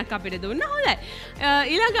රංගනයක් අපිට දුන්නා. හොඳයි.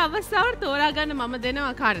 ඊළඟ අවස්ථාවට තෝරා ගන්න මම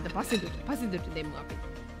දෙනවා කාටද? පසිදුට දෙමු අපි.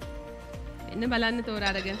 එන්න බලන්න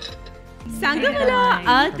තෝරා අරගෙන. සංගමලා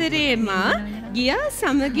ආදරේමා ගියා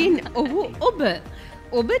සමගින් ඔහු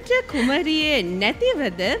ඔබට කුමරියේ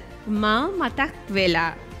නැතිවද මා මතක්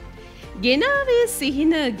වෙලා ගෙනාවේ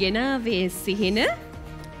සිහින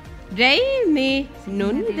රැයි මේ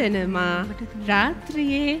නොනිදනමා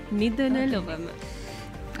රාත්‍රියේ නිදන ලොවම.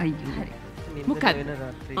 අයියෝ හරි. මොකක්ද?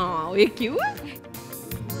 ඔය කිව්වා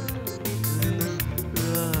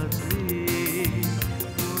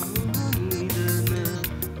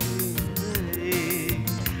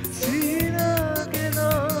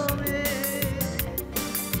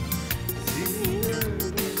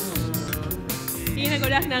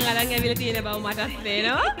ගොඩක් නම් අරන් ඇවිල්ලා තියෙන බව මටත්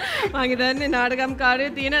තේරෙනවා. මම හිතන්නේ නාටකම්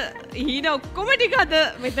කාර්යයේ තියෙන හීන ඔක්කොම ටික අද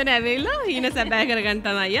මෙතන ඇවිල්ලා හීන සැබෑ කරගන්න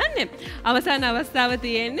තමයි යන්නේ. අවසාන අවස්ථාව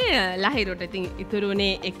තියෙන්නේ ලහිරුට. ඉතින්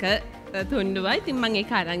ඉතුරුනේ එක තුන්ඩුවයි. ඉතින් මම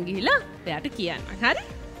ඒක අරන් ගිහිලා එයාට කියන්න. හරි?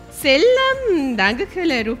 සෙල්ලම් දඟ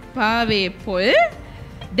කළ රුප්පාවේ පොල්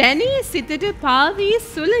දැනී සිතට පාවී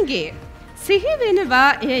සුළඟේ සිහි වෙනවා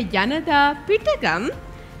එය ජනදා පිටගම්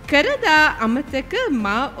කරදා අමතක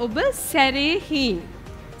මා ඔබ සැරේහින්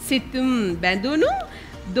සිතුම් බැඳුණු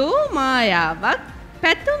දෝ මායාවක්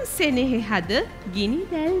පැතුම් සෙනෙහි හද ගිනි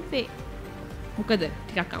දැල්වේ. මොකද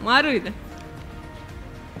ටිකක් අමාරුයිද?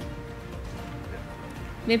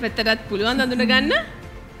 මේ පැත්තටත් පුළුවන් අඳුන ගන්න.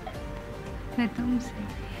 පැතුම් සෙනෙහි.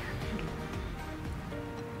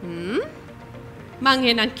 මං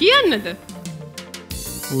එහෙනම් කියන්නද?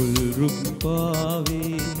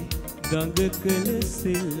 උල්රුප්පාවේ ගඟ කළ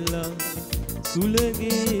සෙල්ලම්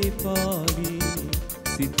සුළගේ පාවී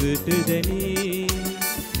සිතට දැනේ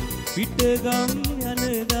පිටගම්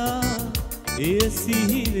යනදා එය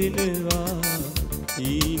සිහි වෙනවා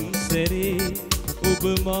ඊන් සැරේ ඔබ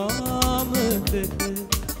මාමතක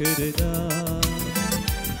කරදා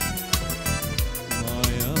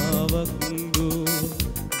මායාවක් දෝ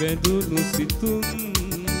බැඳුණු සිතුම්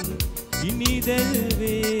ගිනි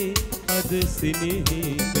දැල්වේ අද සිනෙහි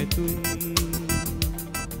පැතුම්.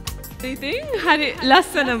 ඉතින් හරි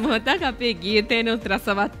ලස්සන මොහොතක් අපේ ගීතේනොත්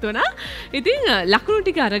රසවත් වුණා. ඉතින් ලකුණු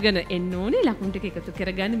ටික අරගෙන එන්න ඕනේ. ලකුණු ටික එකතු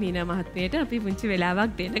කරගන්න මීනා මහත්මියට අපි පුංචි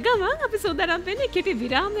වෙලාවක් දෙන ගමන් අපි සූදානම් වෙන්නේ කෙටි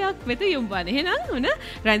විරාමයක් වෙත යොමු වන. එහෙනම් ඔන්න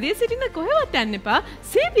රැඳී සිටින කොහෙවත් යන්න එපා.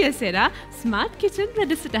 CBL Sera Smart Kitchen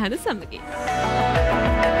වැඩසටහන සමගින්.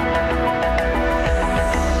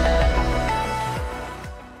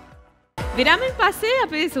 විරාමෙන් පස්සේ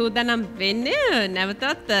අපි සූදානම් වෙන්නේ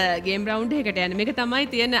නැවතත් ගේම් රවුන්ඩ් එකකට යන්න. මේක තමයි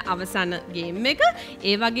තියෙන අවසාන ගේම් එක.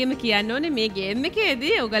 ඒ වගේම කියන්න ඕනේ මේ ගේම්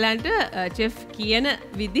එකේදී ඔයගලන්ට චෙෆ් කියන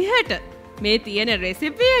විදිහට මේ තියෙන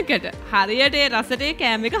රෙසිපි එකට හරියට ඒ රසට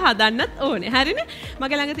කෑම එක හදන්නත් ඕනේ. හරිනේ?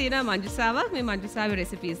 මගේ ළඟ තියෙනවා මංජුසාවක්. මේ මංජුසාවේ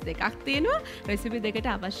රෙසිපීස් දෙකක් තියෙනවා. රෙසිපි දෙකට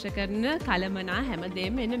අවශ්‍ය කරන කලමනා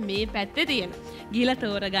හැමදේම එන්න මේ පැත්තේ තියෙනවා. ගිහලා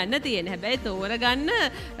තෝරගන්න තියෙන. හැබැයි තෝරගන්න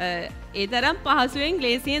ඒ තරම් පහසුවෙන්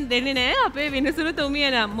ග්ලේසියෙන් දෙන්නේ නැහැ අපේ විනසුරු තුමිය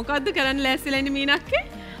නම්. මොකද්ද කරන්න ලෑස්තිලා ඉන්නේ මීනක්කේ?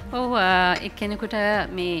 ඔව් එක්කෙනෙකුට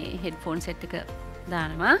මේ හෙඩ්ෆෝන් සෙට් එක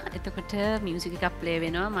දානවා. එතකොට මියුසික් එකක් ප්ලේ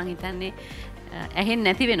වෙනවා. මම හිතන්නේ ඇහෙන්නේ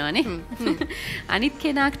නැති වෙනවනේ. අනිත්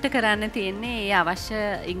කෙනාට කරන්න තියෙන්නේ ඒ අවශ්‍ය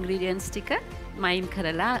ඉන්ග්‍රීඩියන්ට්ස් ටික මයිම්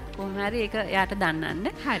කරලා කොහොම හරි ඒක එයාට දන්නන්න.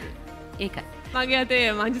 හරි. ඒකයි. මගේ අතේ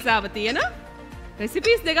මංජුසාව තියෙන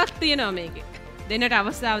රෙසිපීස් දෙකක් තියෙනවා මේකේ. දෙන්නට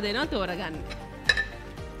අවස්ථාව දෙනවා තෝරගන්න.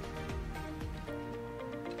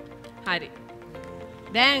 හරි.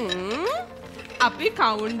 දැන් අපි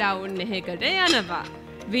කවුන්ට් ඩවුන් එකකට යනවා.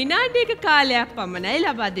 විනාඩියක කාලයක් පමණයි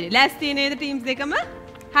ලබා දෙන්නේ. ලෑස්ති නේද ටීම්ස් දෙකම?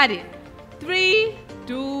 හරි. 3,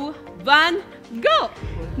 2, 1, go!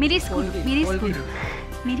 මිරිස් කුඩු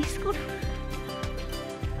මිරිස් කුඩු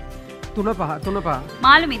තුන පහ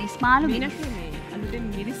මාළු මිරිස් මේ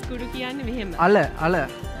මිරිස් කුඩු කියන්නේ මෙහෙම. අල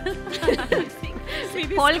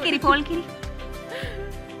පොල් කිරි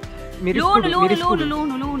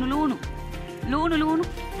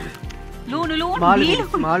ලූණු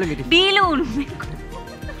මාළු මිරිස් බීලූණු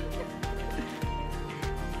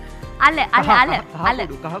අල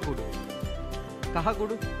කහකුඩු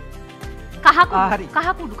කහකුඩු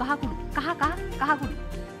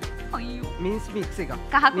අයියෝ මින්ස් මික්ස් එක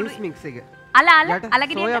කහකුඩු මින්ස් මික්ස් එක අල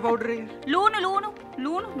ගෙඩියට සෝයා පවුඩර් එක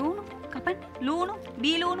ලූණු කපන් ලූණු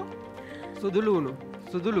බීලූණු සුදු ලූණු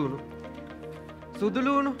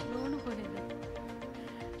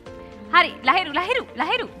හරි ලහිරු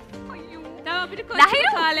තව අපිට කොච්චර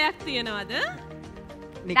කාලයක් තියෙනවද?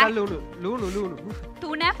 නිකන් ලූණු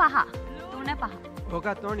තුන පහ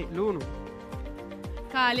ඕකත් ඕනි ලූණු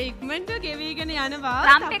කාලේ ඉක්මනට ගෙවිගෙන යනවා.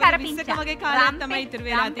 රම්පේ කරපිංචා වගේ කාලයක් තමයි ඉතුරු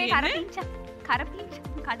වෙලා තියෙන්නේ. කරපිංචා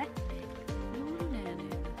කඩ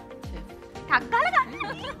ටක් ගාලා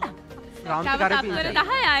ගන්න. රාම්පේ කරපිංචයි.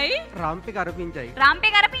 10යි.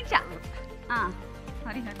 රාම්පේ කරපිංචයි.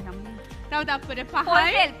 හරි අම්මේ. තව තප්පර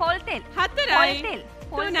 5යි. පොල් තෙල් 4යි.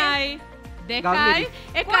 3යි. 2යි.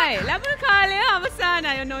 1යි. ලැබුණු කාලය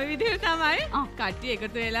අවසానයි. ඔන්න ඔය විදිහට තමයි කට්ටිය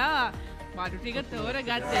එකතු වෙලා බඩු ටික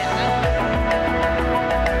තෝරගත්තේ.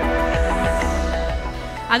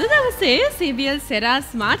 අද දවසේ CBL Sera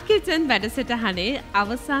Smart Kitchen වැඩසටහනේ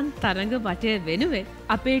අවසන් තරඟ වටය වෙනුවෙන්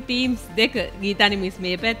අපේ ටීම්ස් දෙක ගීතානි මිස්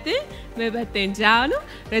මේ පැත්තේ මේ පැත්තෙන් ජානු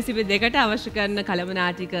රෙසිපි දෙකට අවශ්‍ය කරන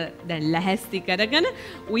කලමනාටික දැන් ලැහැස්ති කරගෙන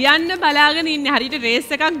උයන්න බලාගෙන ඉන්නේ හරියට රේස්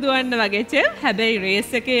එකක් දුවන්න වගේ චෙෆ්. හැබැයි රේස්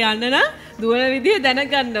එකේ යන්න නම් දුවන විදිය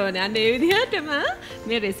දැනගන්න ඕනේ. අන්න ඒ විදිහටම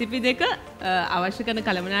මේ රෙසිපි දෙක අවශ්‍ය කරන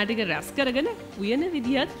කලමනාටික රස කරගෙන උයන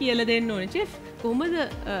විදියත් කියලා දෙන්න ඕනේ චෙෆ්. කොහොමද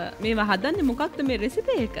මේවා හදන්නේ? මොකක්ද මේ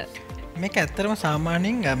රෙසිපි එක? මේක ඇත්තරම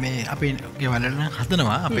සාමාන්‍යයෙන් මේ අපි ගෙවලන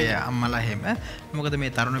හදනවා අපේ අම්මලා එහෙම. මොකද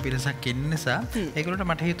මේ තරුණ පිරිසක් ඉන්න නිසා ඒගොල්ලන්ට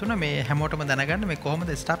මට හිතුණා මේ හැමෝටම දැනගන්න මේ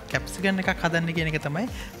කොහොමද ස්ටෆ් කැප්සිකම් එකක් හදන්නේ කියන එක තමයි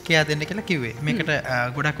කියා දෙන්න කියලා කිව්වේ. මේකට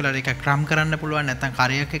ගොඩක් වෙලාවට ඒක ක්‍රම් කරන්න පුළුවන් නැත්නම්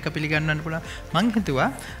කරයක් එක පිළිගන්නන්න පුළුවන්. මං හිතුවා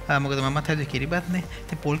මොකද මමත් හැදුවේ කිරිබත්නේ.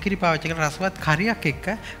 ඉතින් පොල් කිරි පාවිච්චි කරලා රසවත් කරයක්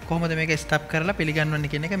එක්ක කොහොමද මේක ස්ටෆ් කරලා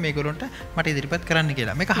පිළිගන්නවන්නේ කියන එක මේගොල්ලන්ට මට ඉදිරිපත් කරන්න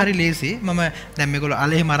කියලා. මේක හරි ලේසි. මම දැන් මේගොල්ලෝ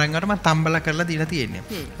අලෙහි මරංගකට මම තම්බලා කරලා දීලා තියෙන්නේ.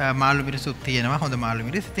 මාළු මිරිසුත් තියෙනවා හොඳ මාළු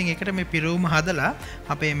මිරිස්. ඉතින් ඒකට මේ පිරවුම හදලා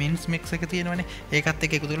අපේ මින්ස් මික්ස් එක තියෙනවනේ. ඒකත්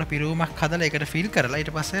එක්ක එකතු කරලා පිරවුමක් හදලා ඒකට ෆිල් කරලා ඊට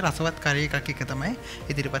පස්සේ රසවත් කරි එකක් එක තමයි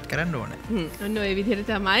ඉදිරිපත් කරන්න ඕනේ. ඔන්න ඔය විදිහට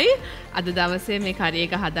තමයි අද දවසේ මේ කරි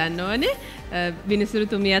එක හදන්න ඕනේ. විනිසුරු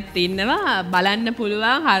තුමියත් ඉන්නවා බලන්න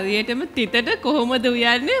පුළුවන් හරියටම තිතට කොහොමද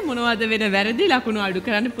උයන්නේ මොනවද වෙන වැරදි ලකුණු අඩු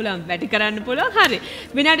කරන්න පුළුවන් වැඩි කරන්න පුළුවන්. හරි.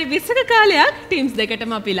 විනාඩි 20ක කාලයක් ටීම්ස්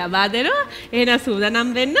දෙකටම අපි ලබා දෙනවා. එහෙනම්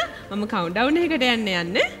සූදානම් වෙන්න. මම කවුන්ට්ඩවුන් එකකට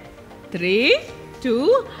යන්නේ. 3, 2,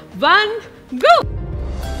 1, go!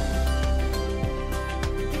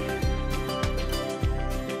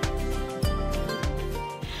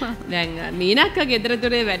 දැන් මීනක්ක ගෙදර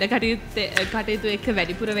දොරේ වැඩ කටයුතු එක්ක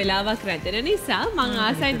වැඩිපුර වෙලාවක් රැඳෙන නිසා මං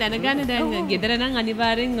ආසයි දැනගන්න දැන් ගෙදර නම්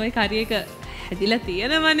අනිවාර්යෙන් ওই කරි එක හැදිලා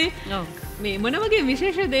තියෙනවනේ. මේ මොන වගේ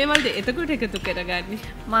විශේෂ දේවල්ද එතකොට එකතු කරගන්නේ?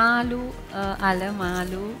 මාළු, අල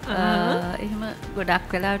මාළු එහෙම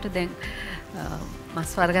ගොඩක් වෙලාවට දැන්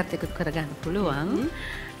මස් වර්ගත් එකතු කරගන්න පුළුවන්.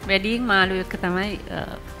 වැඩියෙන් මාළු එක තමයි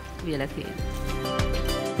වියලා තියෙන්නේ.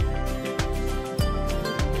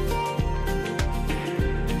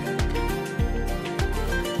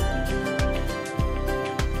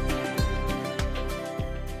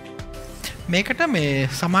 මේකට මේ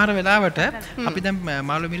සමහර වෙලාවට අපි දැන්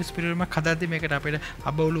මාළු මිරිස් පිරිවීමක් හදද්දී මේකට අපිට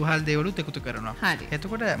අබවුලු වහල් දේවලුත් එකතු කරනවා.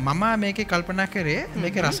 එතකොට මම මේකේ කල්පනා කරේ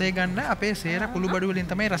මේකේ රසය ගන්න අපේ සේර කුළු බඩු වලින්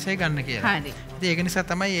තමයි රසය ගන්න කියලා. ඉතින් ඒක නිසා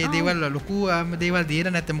තමයි මේ දේවල් ලොකු දේවල්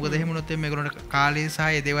දීලා නැත්නම් මොකද එහෙම වුණොත් මේගොල්ලන්ට කාලේ සහ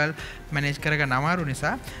මේ දේවල් මැනේජ් කරගන්න අමාරු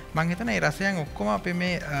නිසා මම හිතනවා මේ රසයන් ඔක්කොම අපේ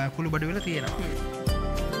මේ කුළු බඩු වල තියෙනවා.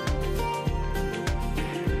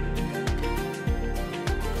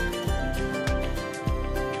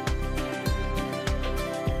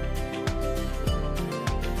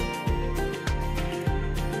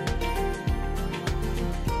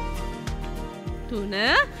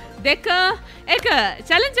 දෙක එක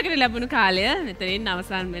චැලෙන්ජ් එකට ලැබුණු කාලය මෙතනින්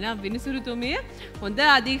අවසන් වෙනවා. විනිසුරු තුමිය හොඳ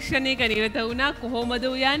අධීක්ෂණයක නිරත වුණා. කොහොමද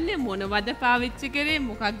උයන්නේ මොනවද පාවිච්චි කරේ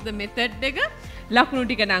මොකක්ද මෙතඩ් එක ලකුණු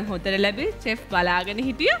ටික නම් හොතට ලැබි චෙෆ් බලාගෙන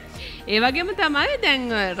හිටියා. ඒ වගේම තමයි දැන්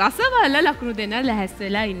රසවල ලකුණු දෙන්න ලැහැස්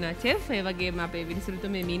වෙලා ඉන්නවා චෙෆ්. ඒ වගේම අපේ විනිසුරු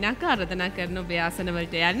තුමිය මීනක්ක ආරාධනා කරන ඔබේ ආසන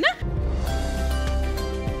වලට යන්න.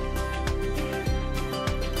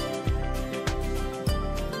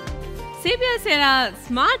 CBL Sera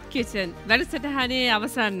Smart Kitchen වැඩසටහනේ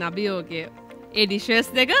අවසන් අභියෝගය. ඒ ඩිෂස්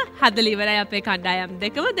දෙක හදලා ඉවරයි අපේ කණ්ඩායම්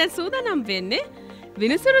දෙකම. දැන් සූදානම් වෙන්නේ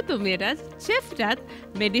විනිසුරු තුමියටත් චෙෆ්ටත්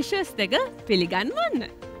මේ ඩිෂස් දෙක පිළිගන්වන්න.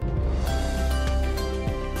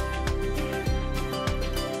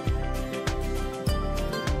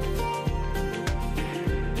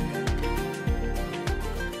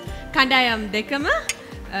 කණ්ඩායම් දෙකම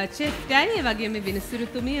චෙෆ්ටයි ඒ වගේම විනිසුරු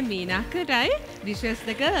තුමිය මීනක්කටයි ඩිෂස්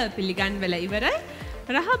දෙක පිළිගන්වලා ඉවරයි.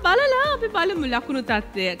 රහ බලලා අපි බලමු ලකුණු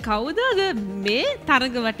තත්ත්වය කවුද මේ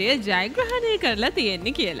තරග වටය ජයග්‍රහණය කරලා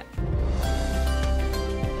තියෙන්නේ කියලා.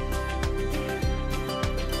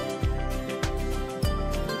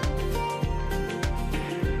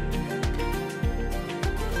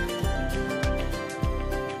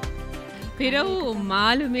 පිරව්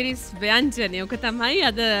මාළු මිරිස් ව්‍යංජනය ඔක තමයි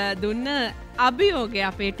අද දුන්න අභියෝගය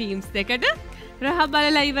අපේ ටීම්ස් දෙකට. රහ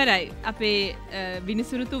බලලා ඉවරයි අපේ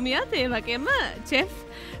විනිසුරු තුමියත් ඒ වගේම චෙෆ්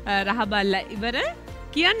රහ බලලා ඉවරයි.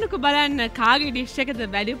 කියන්නකො බලන්න කාගේ ඩිෂ් එකද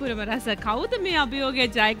වැඩිපුරම රස කවුද මේ අභියෝගය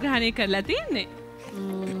ජයග්‍රහණය කරලා තින්නේ?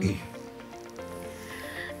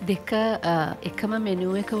 දෙක එකම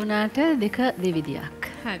මෙනු එක වුණාට දෙක දෙවිදියක්.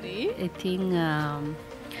 හරි. ඉතින්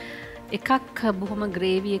එකක් බොහොම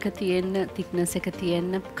ග්‍රේවි එක තියෙන්න තික්නස් එක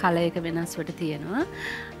තියෙන්න කල එක වෙනස්වට තියෙනවා.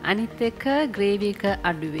 අනිත් එක ග්‍රේවි එක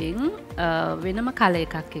අඩුවෙන් වෙනම කල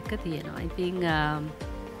එකක් එක තියෙනවා. ඉතින්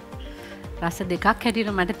රස දෙකක්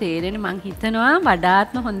හැටියට මට තේරෙන මං හිතනවා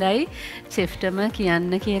වඩාත්ම හොඳයි චෙෆ්ටම කියන්න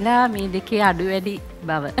කියලා මේ දෙකේ අඩු වැඩි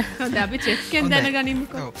බව. හොඳයි අපි චෙෆ් කෙන්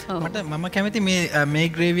දැනගනිමුකෝ. මට මම කැමති මේ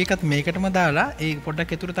ග්‍රේවි එකත් මේකටම දාලා ඒ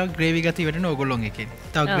පොඩ්ඩක් එතුරු තව ග්‍රේවි ගතිය වැඩෙන ඕගොල්ලොන් එකේ.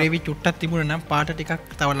 තව ග්‍රේවි චුට්ටක් තිබුණා නම් පාට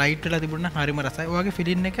ටිකක් තව ලයිට් වෙලා තිබුණා නම් හරිම රසයි. ඔය වගේ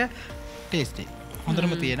ෆිලින් එක ටේස්ටි.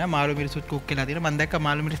 හොඳටම තියෙන මාළු මිරිසුත් කුක් වෙලා තියෙන මම දැක්ක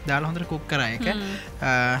මාළු මිරිස් දාලා හොඳට කුක් කරා ඒක.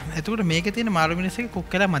 එතකොට මේකේ තියෙන මාළු මිරිස් එක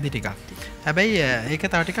කුක් වෙලා මදි ටිකක්. හැබැයි ඒක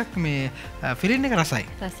තව ටිකක් මේ ෆිලින් එක රසයි.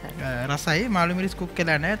 රසයි මාළු මිරිස් කුක්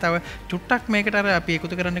වෙලා නැහැ. තව චුට්ටක් මේකට අර අපි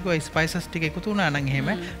එකතු කරන්න කිව්වා ස්පයිසස් ටික එකතු වුණා නම්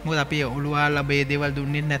එහෙම. මොකද අපි ඔලුවා ලබේ දේවල්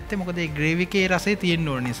දුන්නේ නැත්තේ. මොකද ඒ ග්‍රේවි එකේ රසය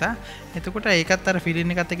තියෙන්න ඕන නිසා. එතකොට ඒකත් අර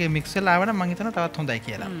ෆිලින් එකත් එක්ක මික්ස් වෙලා ආවනම් මම හිතනවා තවත් හොඳයි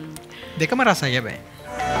කියලා. දෙකම රසයි හැබැයි.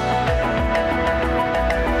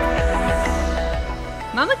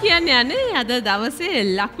 මම කියන්න යන්නේ අද දවසේ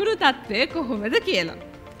ලකුණු තත්ත්වය කොහොමද කියලා.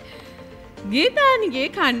 ගීතානිගේ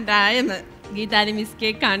කණ්ඩායම ගීතානි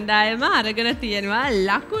මිස්ගේ කණ්ඩායම අරගෙන තියෙනවා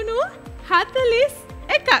ලකුණු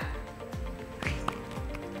 41ක්.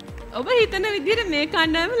 ඔබ හිතන විදිහට මේ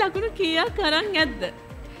කණ්ඩායම ලකුණු කීයක් අරන් ඇද්ද?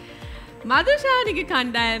 මදුෂානිගේ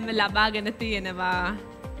කණ්ඩායම ලබාගෙන තියෙනවා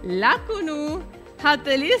ලකුණු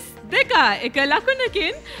 42 එක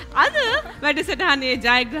ලකුණකින් අද වැඩසටහනේ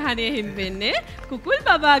ජයග්‍රහණය හිමිවෙන්නේ කුකුල්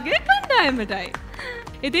බබාගේ කණ්ඩායමටයි.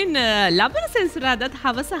 ඉතින් ලබන සෙන්සුරාදාත්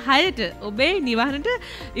හවස 6ට ඔබේ නිවහනට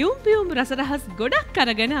යුම්පියුම් රසරහස් ගොඩක්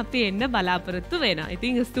අරගෙන අපි එන්න බලාපොරොත්තු වෙනවා.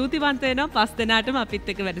 ඉතින් ස්තුතිවන්ත වෙනවා පස් දෙනාටම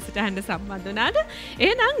අපිත් එක්ක වැඩසටහනට සම්බන්ධ වුණාට.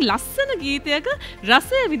 එහෙනම් ලස්සන ගීතයක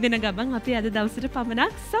රසය විඳින ගමන් අපි අද දවසට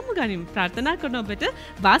පමණක් සමුගනිමු. ප්‍රාර්ථනා කරන ඔබට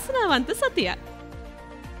වාසනාවන්ත සතියක්.